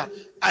Savior,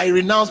 I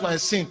renounce my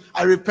sin,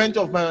 I repent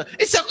of my...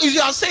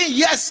 you are saying,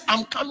 yes,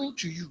 I'm coming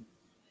to you.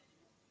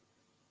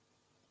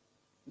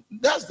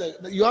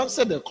 You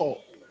answered the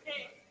call.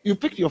 You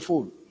picked your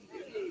phone.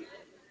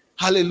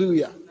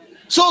 Hallelujah.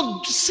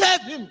 So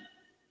serve him.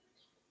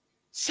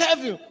 Serve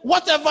him.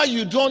 Whatever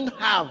you don't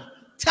have,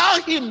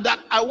 tell him that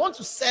I want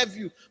to serve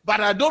you,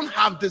 but I don't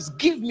have this.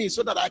 Give me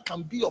so that I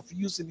can be of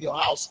use in your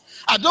house.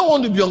 I don't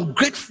want to be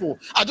ungrateful.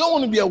 I don't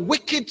want to be a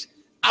wicked.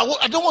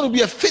 I don't want to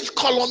be a fifth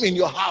column in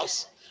your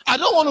house. I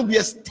don't want to be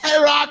a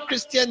sterile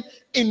Christian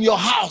in your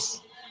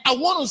house. I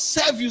want to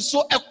serve you,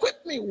 so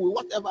equip me with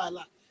whatever I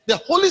like. The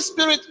Holy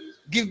Spirit,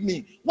 give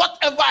me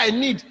whatever I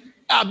need.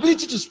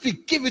 Ability to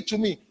speak, give it to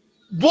me.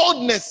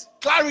 Boldness,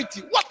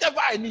 clarity, whatever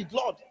I need,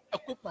 Lord,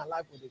 equip my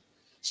life with it.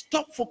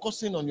 Stop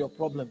focusing on your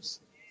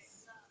problems.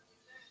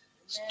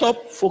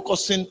 Stop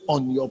focusing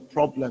on your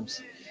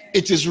problems.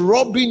 It is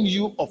robbing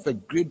you of a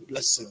great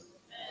blessing.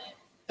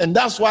 And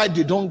that's why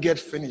they don't get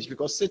finished,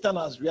 because Satan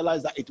has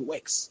realized that it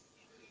works.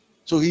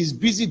 So he's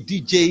busy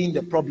DJing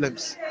the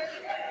problems.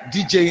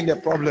 DJing the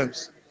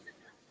problems.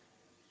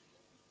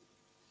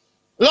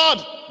 Lord,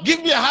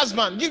 give me a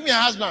husband. Give me a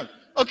husband.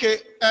 Okay,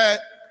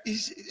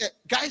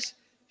 guys,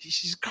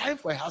 she's crying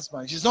for a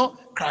husband. She's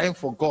not crying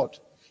for God.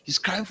 He's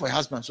crying for a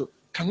husband. So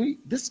can we,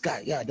 this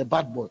guy, yeah, the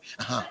bad boy,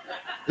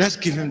 let's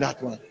give him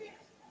that one.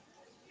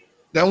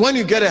 Then when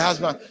you get a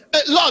husband,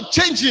 Lord,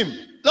 change him.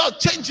 Lord,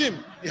 change him.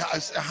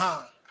 Yes,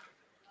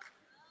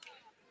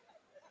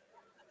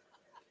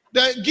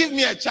 Then give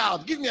me a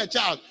child. Give me a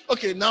child.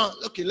 Okay, now,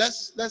 okay,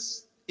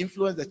 let's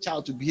influence the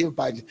child to behave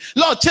by this.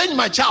 Lord, change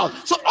my child.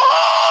 So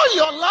all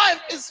your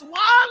life is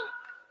one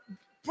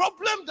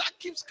problem that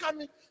keeps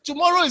coming.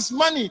 Tomorrow is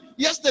money.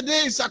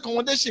 Yesterday is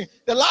accommodation.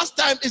 The last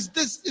time is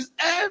this. Is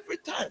every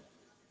time.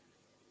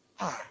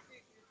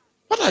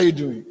 What are you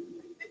doing?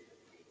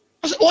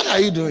 I said, what are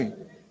you doing?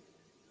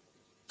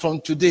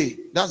 From today,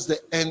 that's the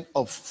end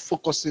of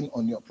focusing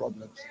on your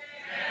problems.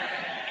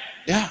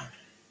 Yeah.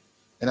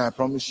 And I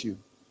promise you,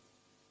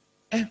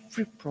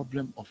 every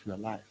problem of your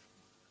life,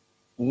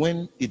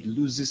 when it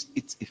loses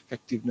its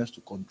effectiveness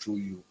to control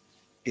you,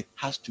 it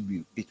has to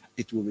be,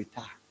 it will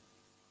retire.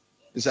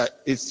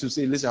 It's to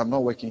say, listen, I'm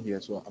not working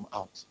here, so I'm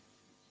out.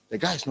 The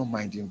guy is not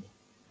minding me.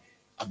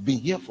 I've been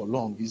here for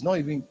long. He's not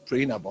even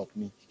praying about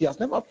me. He has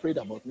never prayed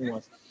about me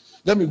once.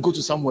 Let me go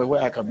to somewhere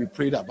where I can be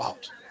prayed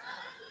about.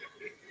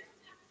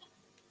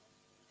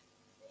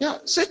 Yeah,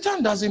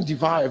 Satan doesn't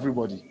devour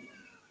everybody.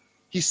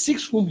 He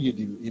seeks whom he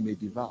may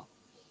devour.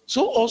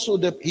 So also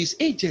his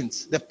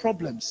agents, the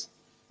problems,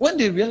 when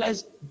they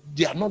realize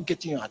they are not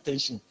getting your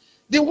attention,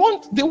 they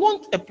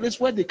want a place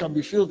where they can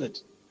be fielded.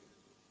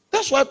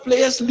 That's why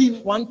players leave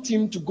one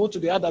team to go to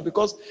the other,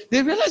 because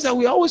they realize that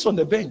we are always on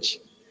the bench.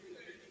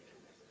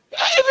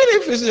 Even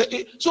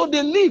if so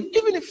they leave,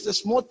 even if it's a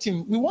small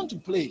team, we want to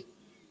play.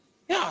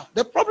 Yeah,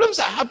 the problems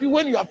are happy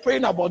when you are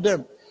praying about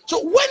them.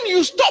 So when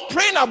you stop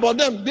praying about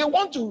them, they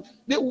want to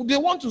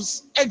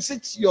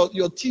exit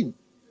your team.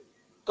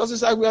 Because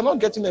it's like we are not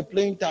getting a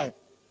playing time.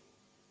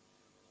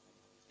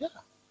 Yeah. I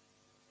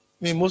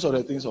mean, most of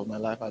the things of my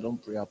life, I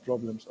don't pray our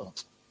problems.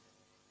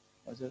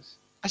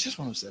 I just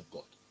want to serve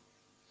God.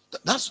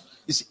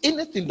 It's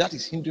anything that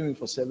is hindering me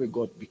from serving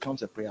God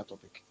becomes a prayer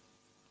topic.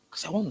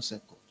 Because I want to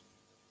serve God.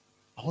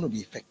 I want to be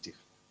effective.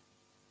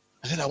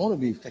 I said I want to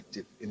be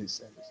effective in His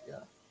service.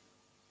 Yeah.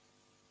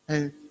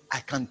 And I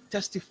can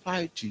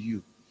testify to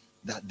you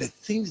that the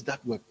things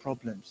that were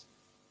problems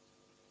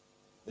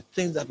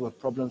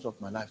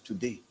of my life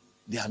today,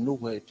 they are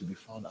nowhere to be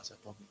found as a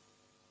problem.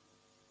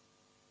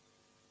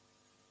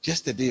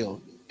 Yesterday or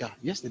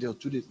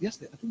 2 days,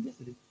 yesterday,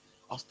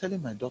 I was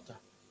telling my daughter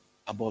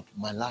about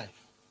my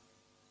life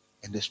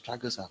and the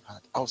struggles I've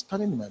had. I was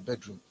standing in my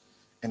bedroom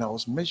and I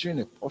was measuring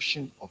a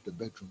portion of the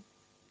bedroom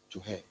to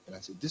her. And I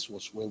said, this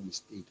was where we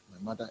stayed, my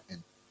mother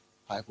and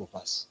 5 of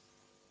us.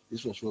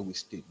 This was where we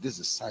stayed. This is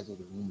the size of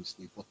the room we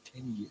stayed for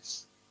 10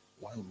 years.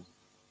 One room.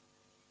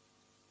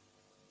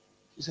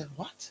 She said,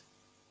 what?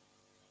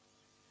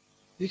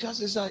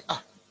 Because it's like,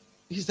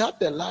 is that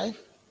the life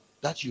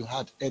that you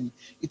had? And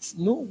it's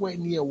nowhere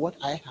near what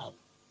I have.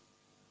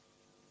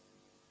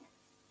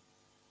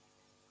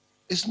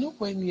 It's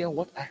nowhere near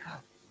what I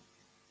have.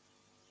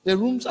 The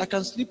rooms, I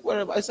can sleep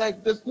wherever. It's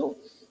like,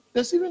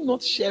 there's even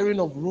not sharing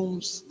of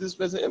rooms. This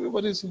person,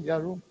 everybody's in their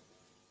room.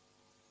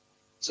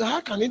 So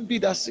how can it be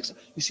that 6?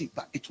 You see,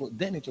 but it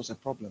was a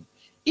problem.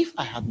 If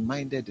I had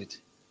minded it,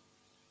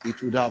 it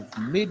would have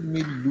made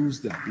me lose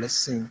the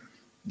blessing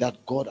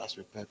that God has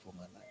prepared for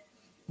my life.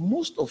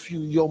 Most of you,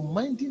 your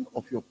minding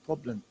of your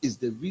problem is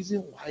the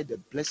reason why the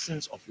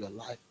blessings of your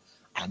life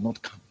are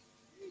not coming.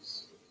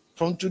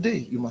 From today,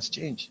 you must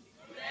change.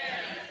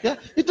 Yeah,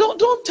 you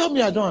don't tell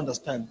me I don't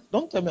understand.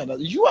 Don't tell me I don't.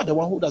 You are the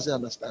one who doesn't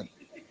understand.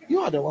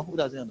 You are the one who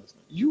doesn't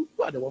understand. You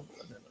are the one who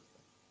doesn't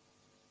understand.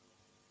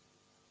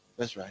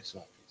 Let's rise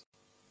up.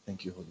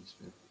 Thank you, Holy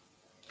Spirit.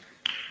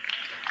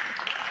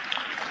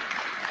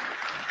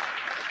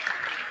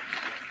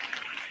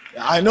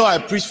 I know I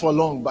preached for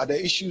long, but the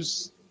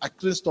issues, I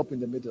couldn't stop in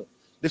the middle.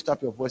 Lift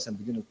up your voice and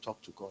begin to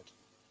talk to God.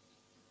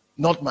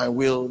 Not my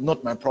will,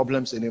 not my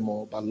problems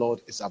anymore, but Lord,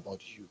 it's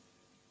about you.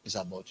 It's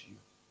about you.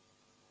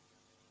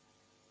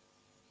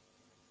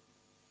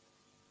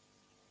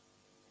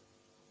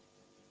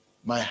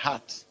 My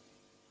heart,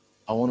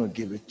 I want to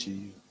give it to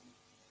you.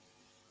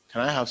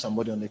 Can I have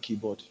somebody on the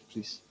keyboard,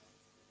 please?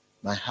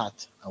 My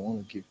heart, I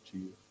want to give to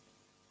you.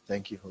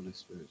 Thank you, Holy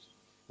Spirit.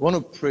 I want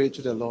to pray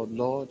to the Lord.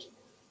 Lord,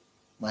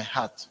 my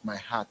heart, my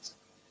heart.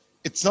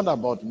 It's not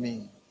about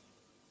me.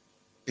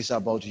 It's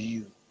about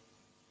you.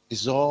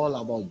 It's all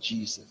about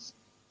Jesus.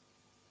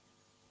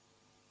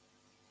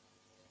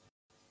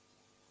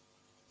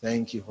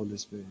 Thank you, Holy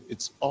Spirit.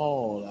 It's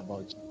all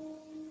about Jesus.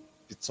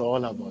 It's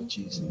all about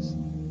Jesus.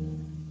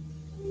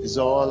 It's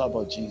all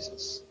about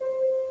Jesus.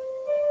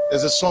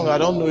 There's a song, I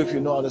don't know if you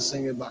know how to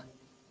sing it back.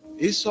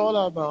 It's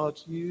all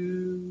about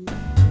you.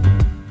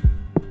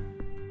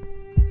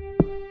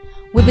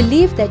 We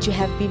believe that you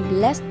have been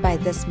blessed by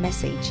this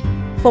message.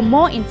 For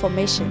more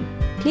information,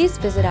 please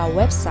visit our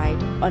website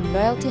on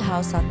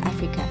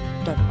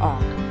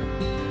loyaltyhousesouthafrica.org.